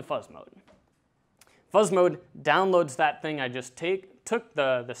I go into fuzz mode. Fuzz mode downloads that thing I just took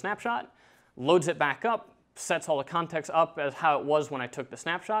the snapshot, loads it back up, sets all the context up as how it was when I took the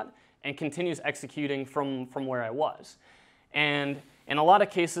snapshot, and continues executing from where I was. And in a lot of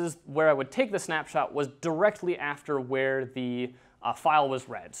cases, where I would take the snapshot was directly after where the file was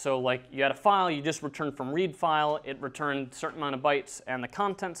read. So like you had a file, you just returned from read file, it returned a certain amount of bytes and the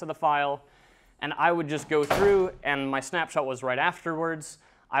contents of the file, and I would just go through, and my snapshot was right afterwards.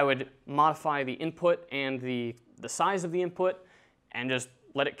 I would modify the input and the size of the input and just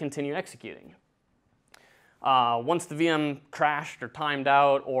let it continue executing. Once the VM crashed or timed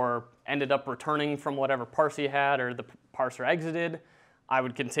out or ended up returning from whatever parser you had or the parser exited, I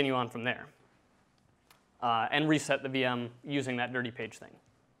would continue on from there and reset the VM using that dirty page thing.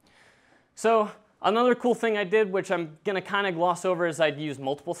 So another cool thing I did, which I'm going to kind of gloss over, is I'd use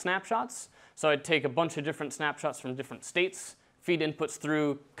multiple snapshots. So I'd take a bunch of different snapshots from different states, feed inputs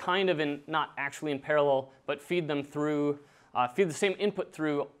through kind of in, not actually in parallel, but feed them through, feed the same input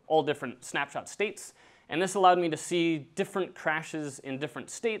through all different snapshot states. And this allowed me to see different crashes in different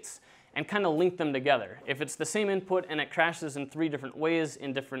states and kind of link them together. If it's the same input and it crashes in 3 different ways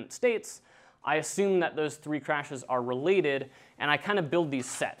in different states, I assume that those 3 crashes are related, and I kind of build these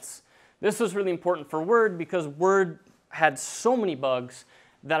sets. This was really important for Word because Word had so many bugs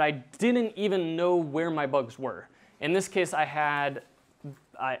that I didn't even know where my bugs were. In this case, I had,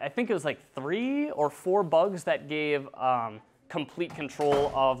 I think it was like 3 or 4 bugs that gave complete control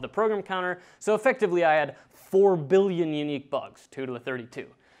of the program counter. So effectively, I had 4 billion unique bugs, 2 to the 32.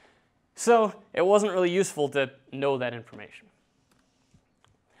 So it wasn't really useful to know that information.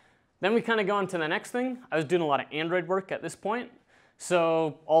 Then we kind of go on to the next thing. I was doing a lot of Android work at this point.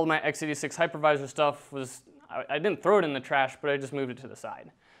 So all of my x86 hypervisor stuff was, I didn't throw it in the trash, but I just moved it to the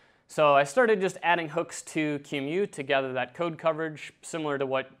side. So I started just adding hooks to QEMU to gather that code coverage, similar to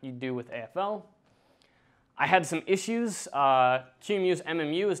what you do with AFL. I had some issues. QEMU's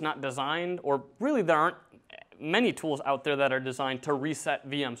MMU is not designed, or really there aren't many tools out there that are designed to reset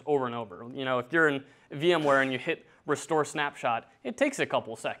VMs over and over. You know, if you're in VMware and you hit restore snapshot, it takes a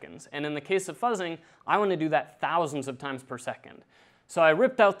couple seconds. And in the case of fuzzing, I want to do that thousands of times per second. So I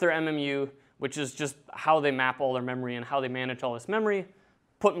ripped out their MMU, which is just how they map all their memory and how they manage all this memory,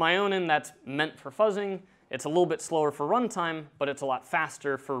 put my own in that's meant for fuzzing. It's a little bit slower for runtime, but it's a lot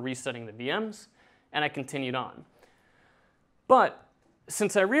faster for resetting the VMs, and I continued on. But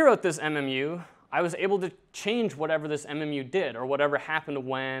since I rewrote this MMU, I was able to change whatever this MMU did or whatever happened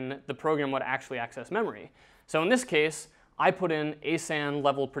when the program would actually access memory. So in this case, I put in ASAN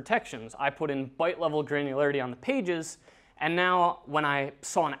level protections. I put in byte level granularity on the pages, and now when I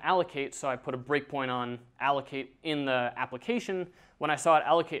saw an allocate, so I put a breakpoint on allocate in the application, when I saw it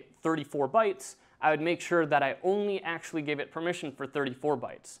allocate 34 bytes, I would make sure that I only actually gave it permission for 34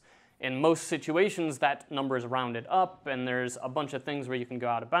 bytes. In most situations, that number is rounded up, and there's a bunch of things where you can go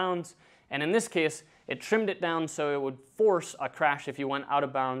out of bounds. And in this case, it trimmed it down so it would force a crash if you went out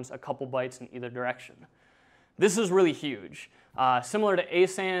of bounds a couple bytes in either direction. This is really huge. Similar to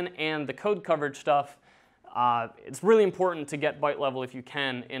ASAN and the code coverage stuff, it's really important to get byte level if you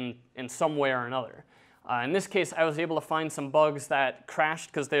can in some way or another. In this case, I was able to find some bugs that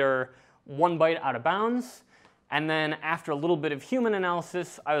crashed because they were 1 byte out of bounds. And then after a little bit of human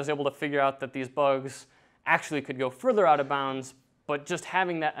analysis, I was able to figure out that these bugs actually could go further out of bounds, but just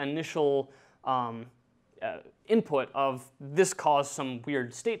having that initial input of this caused some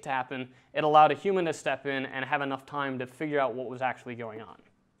weird state to happen, it allowed a human to step in and have enough time to figure out what was actually going on.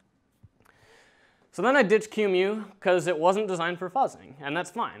 So then I ditched QEMU because it wasn't designed for fuzzing, and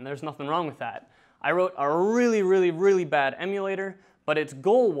that's fine. There's nothing wrong with that. I wrote a really, really, really bad emulator, but its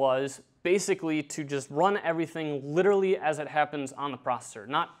goal was basically to just run everything literally as it happens on the processor.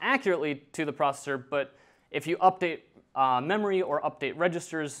 Not accurately to the processor, but if you update memory or update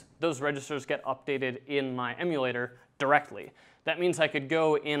registers, those registers get updated in my emulator directly. That means I could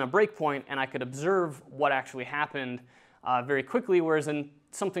go in a breakpoint and I could observe what actually happened very quickly, whereas in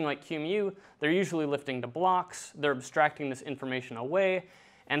something like QEMU, they're usually lifting to blocks, they're abstracting this information away,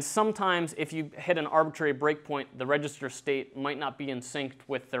 and sometimes if you hit an arbitrary breakpoint, the register state might not be in sync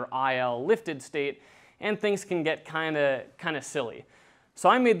with their IL lifted state, and things can get kind of silly. So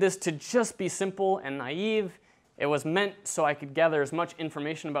I made this to just be simple and naive. It was meant so I could gather as much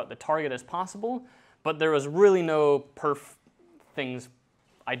information about the target as possible, but there was really no perf things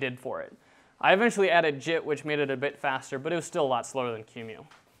I did for it. I eventually added JIT, which made it a bit faster, but it was still a lot slower than QEMU.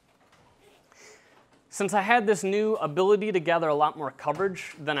 Since I had this new ability to gather a lot more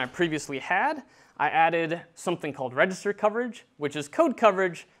coverage than I previously had, I added something called register coverage, which is code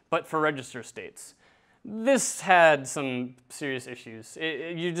coverage, but for register states. This had some serious issues.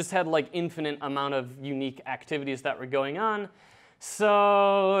 You just had like infinite amount of unique activities that were going on,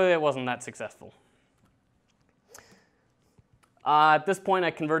 so it wasn't that successful. At this point,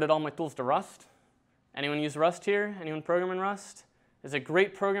 I converted all my tools to Rust. Anyone use Rust here? Anyone program in Rust? It's a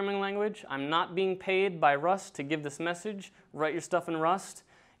great programming language. I'm not being paid by Rust to give this message. Write your stuff in Rust.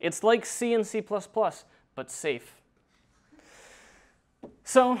 It's like C and C++, but safe.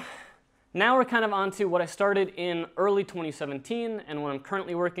 So now we're kind of onto what I started in early 2017 and what I'm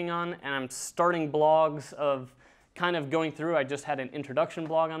currently working on, and I'm starting blogs of kind of going through. I just had an introduction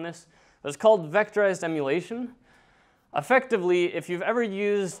blog on this. It's called Vectorized Emulation. Effectively, if you've ever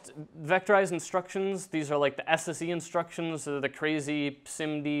used vectorized instructions, these are like the SSE instructions, or the crazy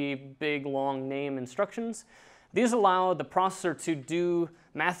SIMD big long name instructions. These allow the processor to do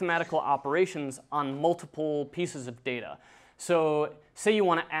mathematical operations on multiple pieces of data. So say you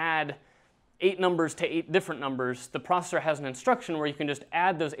want to add 8 numbers to 8 different numbers, the processor has an instruction where you can just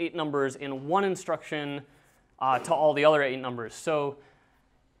add those 8 numbers in one instruction to all the other 8 numbers. So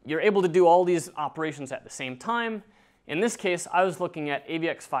you're able to do all these operations at the same time. In this case, I was looking at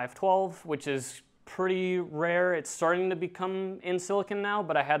AVX 512, which is pretty rare. It's starting to become in silicon now,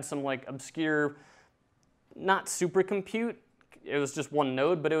 but I had some like obscure, not super compute. It was just one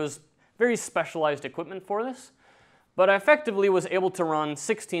node, but it was very specialized equipment for this. But I effectively was able to run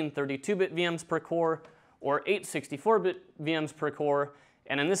 16 32-bit VMs per core or 8 64-bit VMs per core.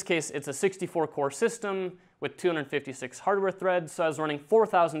 And in this case, it's a 64-core system with 256 hardware threads. So I was running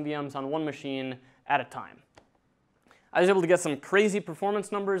 4,000 VMs on one machine at a time. I was able to get some crazy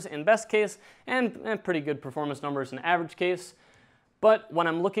performance numbers in best case and pretty good performance numbers in average case. But when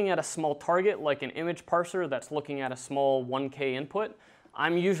I'm looking at a small target, like an image parser that's looking at a small 1K input,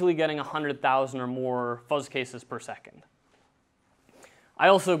 I'm usually getting 100,000 or more fuzz cases per second. I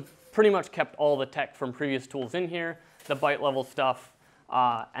also pretty much kept all the tech from previous tools in here, the byte level stuff,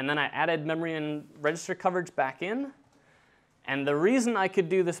 and then I added memory and register coverage back in. And the reason I could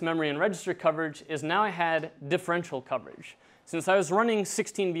do this memory and register coverage is now I had differential coverage. Since I was running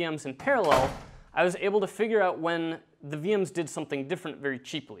 16 VMs in parallel, I was able to figure out when the VMs did something different very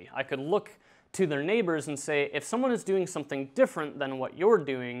cheaply. I could look to their neighbors and say, if someone is doing something different than what you're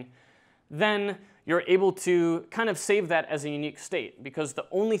doing, then you're able to kind of save that as a unique state, because the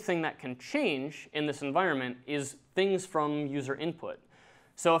only thing that can change in this environment is things from user input.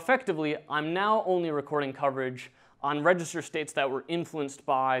 So effectively, I'm now only recording coverage on register states that were influenced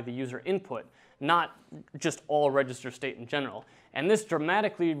by the user input, not just all register state in general. And this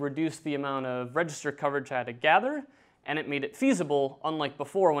dramatically reduced the amount of register coverage I had to gather, and it made it feasible, unlike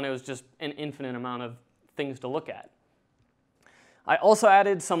before when it was just an infinite amount of things to look at. I also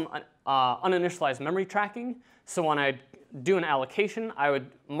added some uninitialized memory tracking. So when I do an allocation, I would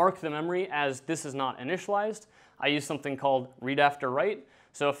mark the memory as this is not initialized. I use something called read after write.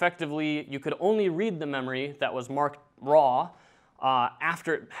 So effectively, you could only read the memory that was marked raw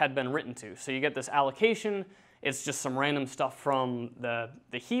after it had been written to. So you get this allocation. It's just some random stuff from the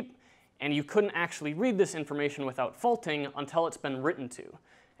heap. And you couldn't actually read this information without faulting until it's been written to.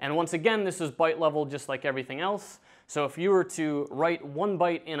 And once again, this is byte level just like everything else. So if you were to write 1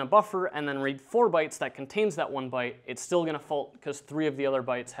 byte in a buffer and then read 4 bytes that contains that 1 byte, it's still going to fault because 3 of the other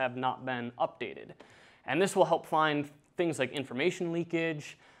bytes have not been updated. And this will help find things like information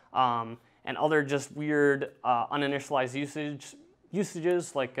leakage and other just weird uninitialized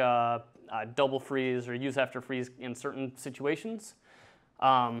usages like double freeze or use after freeze in certain situations.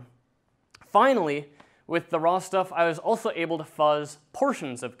 Finally, with the raw stuff, I was also able to fuzz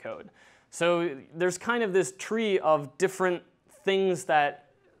portions of code. So there's kind of this tree of different things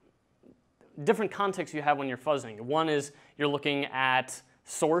different contexts you have when you're fuzzing. One is you're looking at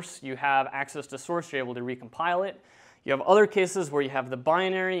source. You have access to source. You're able to recompile it. You have other cases where you have the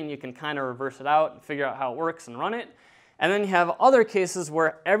binary and you can kind of reverse it out and figure out how it works and run it. And then you have other cases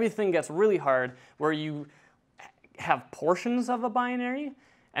where everything gets really hard, where you have portions of a binary.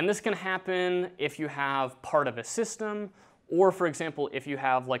 And this can happen if you have part of a system, or for example, if you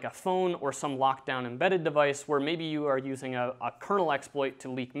have like a phone or some lockdown embedded device where maybe you are using a kernel exploit to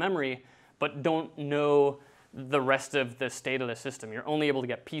leak memory, but don't know the rest of the state of the system. You're only able to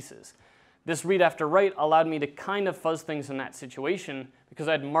get pieces. This read after write allowed me to kind of fuzz things in that situation because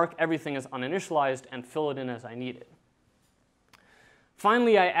I'd mark everything as uninitialized and fill it in as I needed.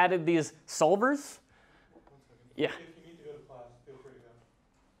 Finally, I added these solvers. Yeah. If you need to go to class, feel free to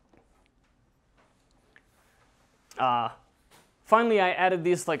go. Finally, I added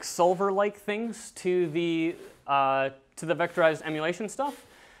these like solver-like things to the vectorized emulation stuff.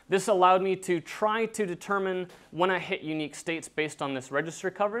 This allowed me to try to determine when I hit unique states based on this register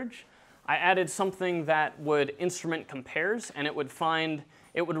coverage. I added something that would instrument compares, and it would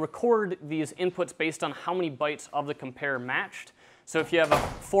record these inputs based on how many bytes of the compare matched. So if you have a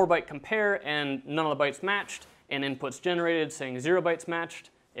 4-byte compare and none of the bytes matched, an input's generated saying 0 bytes matched.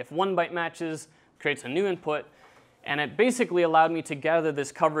 If 1 byte matches, creates a new input. And it basically allowed me to gather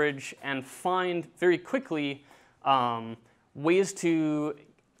this coverage and find very quickly ways to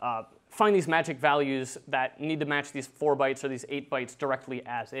find these magic values that need to match these 4 bytes or these 8 bytes directly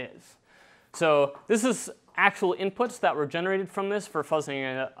as is. So this is actual inputs that were generated from this for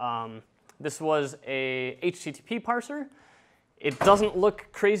fuzzing. This was a HTTP parser. It doesn't look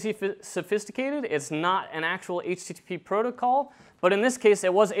crazy sophisticated. It's not an actual HTTP protocol. But in this case,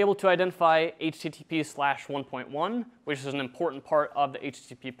 it was able to identify HTTP/1.1, which is an important part of the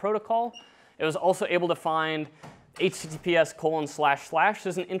HTTP protocol. It was also able to find HTTPS://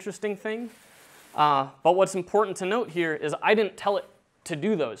 is an interesting thing. But what's important to note here is I didn't tell it to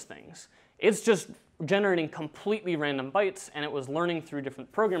do those things. It's just generating completely random bytes, and it was learning through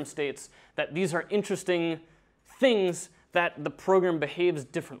different program states that these are interesting things that the program behaves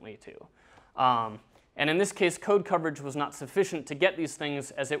differently to. And in this case, code coverage was not sufficient to get these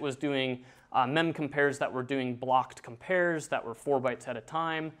things, as it was doing mem compares that were doing blocked compares that were 4 bytes at a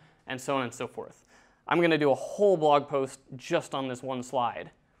time, and so on and so forth. I'm going to do a whole blog post just on this one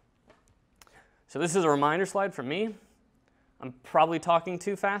slide. So this is a reminder slide from me. I'm probably talking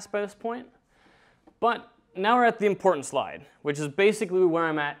too fast by this point. But now we're at the important slide, which is basically where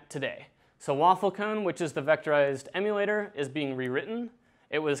I'm at today. So WaffleCone, which is the vectorized emulator, is being rewritten.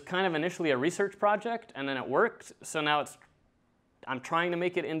 It was kind of initially a research project, and then it worked. So now I'm trying to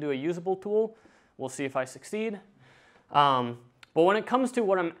make it into a usable tool. We'll see if I succeed. But when it comes to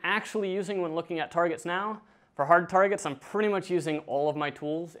what I'm actually using when looking at targets now, for hard targets, I'm pretty much using all of my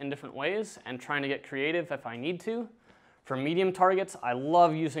tools in different ways and trying to get creative if I need to. For medium targets, I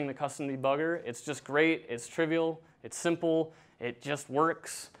love using the custom debugger. It's just great. It's trivial. It's simple. It just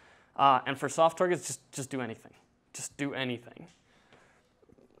works. And for soft targets, just do anything. just do anything.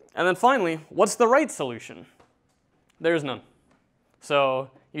 And then finally, what's the right solution? There's none. So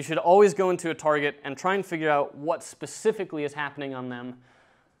you should always go into a target and try and figure out what specifically is happening on them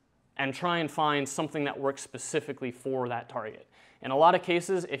and try and find something that works specifically for that target. In a lot of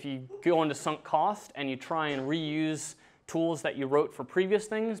cases, if you go into sunk cost and you try and reuse tools that you wrote for previous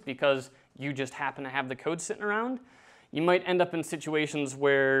things because you just happen to have the code sitting around, you might end up in situations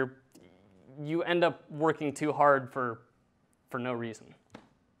where you end up working too hard for no reason.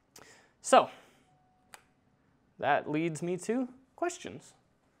 So that leads me to questions.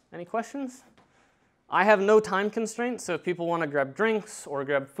 Any questions? I have no time constraints, so if people want to grab drinks or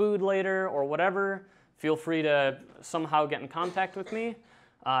grab food later or whatever, feel free to somehow get in contact with me.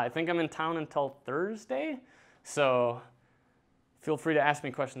 I think I'm in town until Thursday, so feel free to ask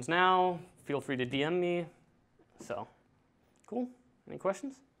me questions now. Feel free to DM me. So, cool. Any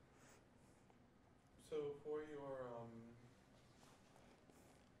questions? So for your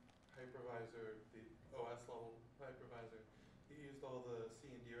hypervisor, the OS level hypervisor, you used all the C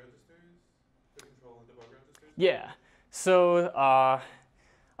and D registers to control and debug registers? Yeah. So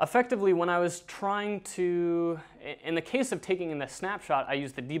effectively, when I was trying to, in the case of taking in the snapshot, I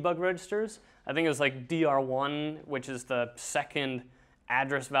used the debug registers. I think it was like DR1, which is the second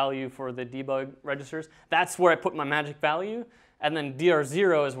address value for the debug registers. That's where I put my magic value. And then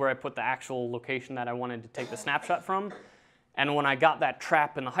DR0 is where I put the actual location that I wanted to take the snapshot from. And when I got that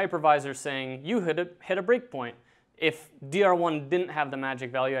trap in the hypervisor saying, you hit a breakpoint, if DR1 didn't have the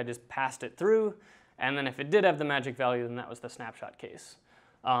magic value, I just passed it through. And then if it did have the magic value, then that was the snapshot case.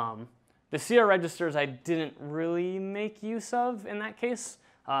 The CR registers I didn't really make use of in that case.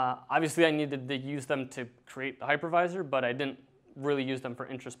 Obviously, I needed to use them to create the hypervisor, but I didn't really use them for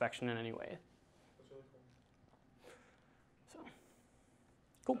introspection in any way. That's really cool. So,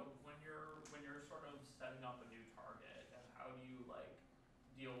 cool. So when you're sort of setting up a new target, and how do you like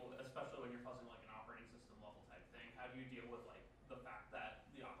deal, especially when you're fuzzing like an operating system level type thing, how do you deal with like the fact that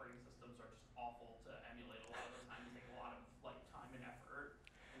the operating systems are just awful to emulate a lot of the time, you take a lot of like time and effort,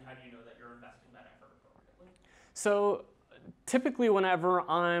 and how do you know that you're investing that effort appropriately? So typically whenever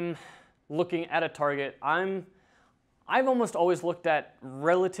I'm looking at a target, I've almost always looked at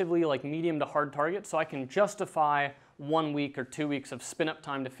relatively like medium to hard targets, so I can justify 1 week or 2 weeks of spin up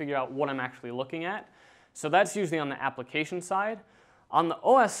time to figure out what I'm actually looking at. So that's usually on the application side. On the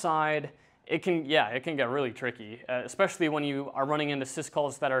OS side, it can get really tricky, especially when you are running into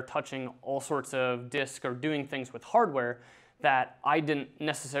syscalls that are touching all sorts of disk or doing things with hardware that I didn't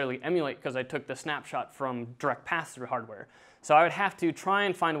necessarily emulate because I took the snapshot from direct pass-through hardware. So I would have to try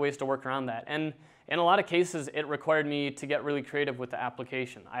and find ways to work around that. And in a lot of cases, it required me to get really creative with the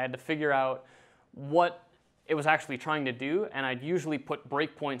application. I had to figure out what it was actually trying to do, and I'd usually put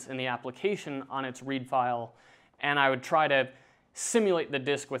breakpoints in the application on its read file, and I would try to simulate the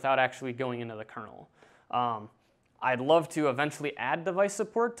disk without actually going into the kernel. I'd love to eventually add device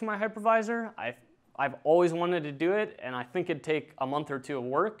support to my hypervisor. I've always wanted to do it, and I think it'd take a month or two of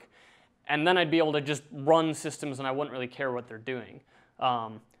work, and then I'd be able to just run systems and I wouldn't really care what they're doing.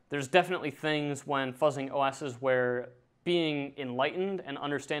 There's definitely things when fuzzing OSs where being enlightened and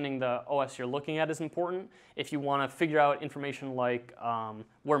understanding the OS you're looking at is important. If you want to figure out information like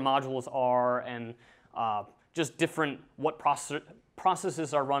where modules are and just different what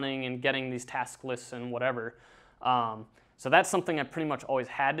processes are running and getting these task lists and whatever. So that's something I pretty much always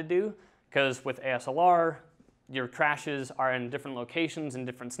had to do because with ASLR, your crashes are in different locations and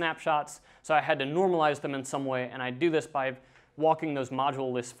different snapshots. So I had to normalize them in some way, and I do this by walking those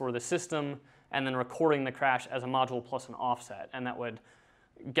module lists for the system and then recording the crash as a module plus an offset, and that would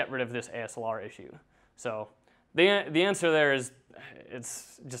get rid of this ASLR issue. So the answer there is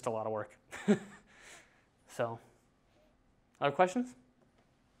it's just a lot of work. So, other questions?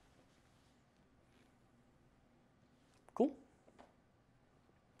 Cool.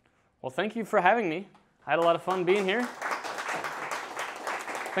 Well, thank you for having me. I had a lot of fun being here.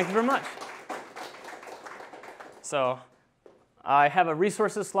 Thank you very much. So, I have a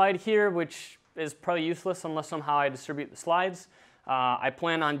resources slide here, which is probably useless unless somehow I distribute the slides. I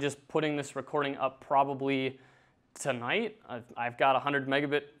plan on just putting this recording up probably tonight. I've got 100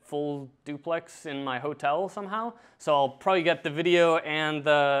 megabit full duplex in my hotel somehow, so I'll probably get the video and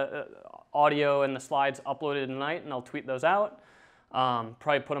the audio and the slides uploaded tonight, and I'll tweet those out.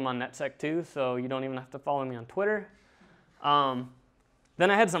 Probably put them on NetSec too, so you don't even have to follow me on Twitter.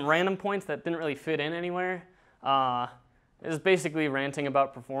 Then I had some random points that didn't really fit in anywhere. It was basically ranting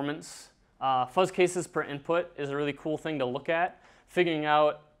about performance. Fuzz cases per input is a really cool thing to look at. Figuring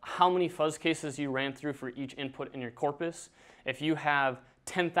out how many fuzz cases you ran through for each input in your corpus. If you have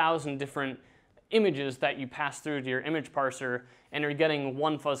 10,000 different images that you pass through to your image parser and you're getting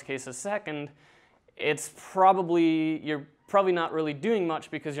 1 fuzz case a second, you're probably not really doing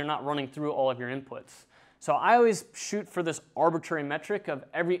much because you're not running through all of your inputs. So I always shoot for this arbitrary metric of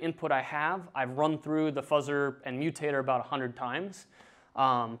every input I have, I've run through the fuzzer and mutator about 100 times.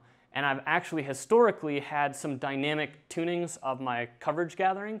 And I've actually historically had some dynamic tunings of my coverage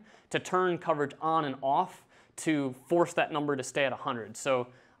gathering to turn coverage on and off to force that number to stay at 100. So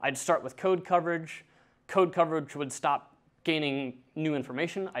I'd start with code coverage. Code coverage would stop gaining new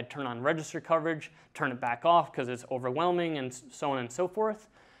information. I'd turn on register coverage, turn it back off because it's overwhelming, and so on and so forth.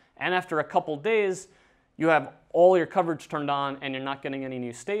 And after a couple days, you have all your coverage turned on and you're not getting any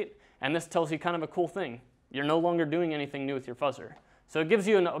new state. And this tells you kind of a cool thing. You're no longer doing anything new with your fuzzer. So it gives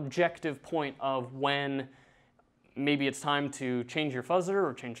you an objective point of when maybe it's time to change your fuzzer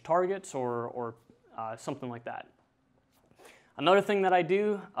or change targets or something like that. Another thing that I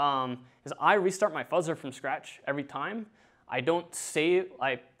do is I restart my fuzzer from scratch every time. I don't save,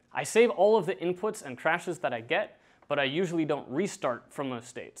 I save all of the inputs and crashes that I get, but I usually don't restart from those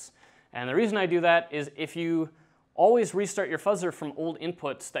states. And the reason I do that is if you always restart your fuzzer from old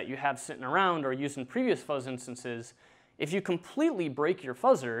inputs that you have sitting around or used in previous fuzz instances, if you completely break your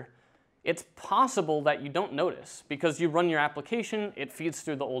fuzzer, it's possible that you don't notice because you run your application, it feeds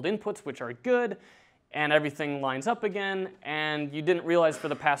through the old inputs, which are good, and everything lines up again, and you didn't realize for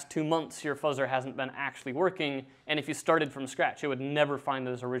the past 2 months your fuzzer hasn't been actually working, and if you started from scratch, it would never find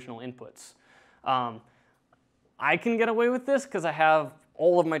those original inputs. I can get away with this because I have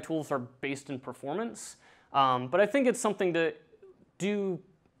all of my tools are based in performance, but I think it's something to do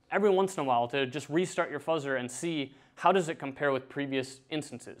every once in a while to just restart your fuzzer and see how does it compare with previous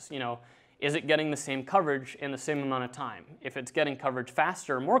instances. You know, is it getting the same coverage in the same amount of time? If it's getting coverage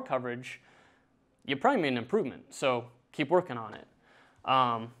faster or more coverage, you probably made an improvement, so keep working on it.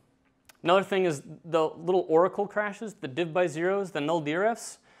 Another thing is the little oracle crashes, the div by zeros, the null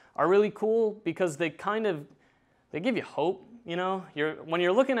derefs are really cool because they give you hope. You know, when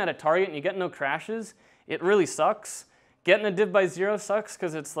you're looking at a target and you get no crashes, it really sucks. Getting a div by zero sucks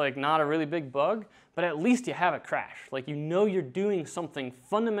because it's like not a really big bug, but at least you have a crash. Like you know you're doing something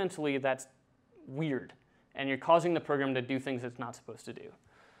fundamentally that's weird and you're causing the program to do things it's not supposed to do.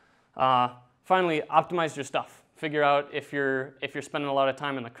 Finally, optimize your stuff. Figure out if you're spending a lot of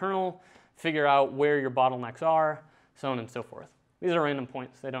time in the kernel, figure out where your bottlenecks are, so on and so forth. These are random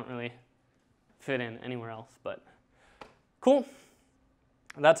points. They don't really fit in anywhere else, but cool.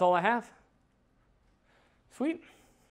 That's all I have. Sweet.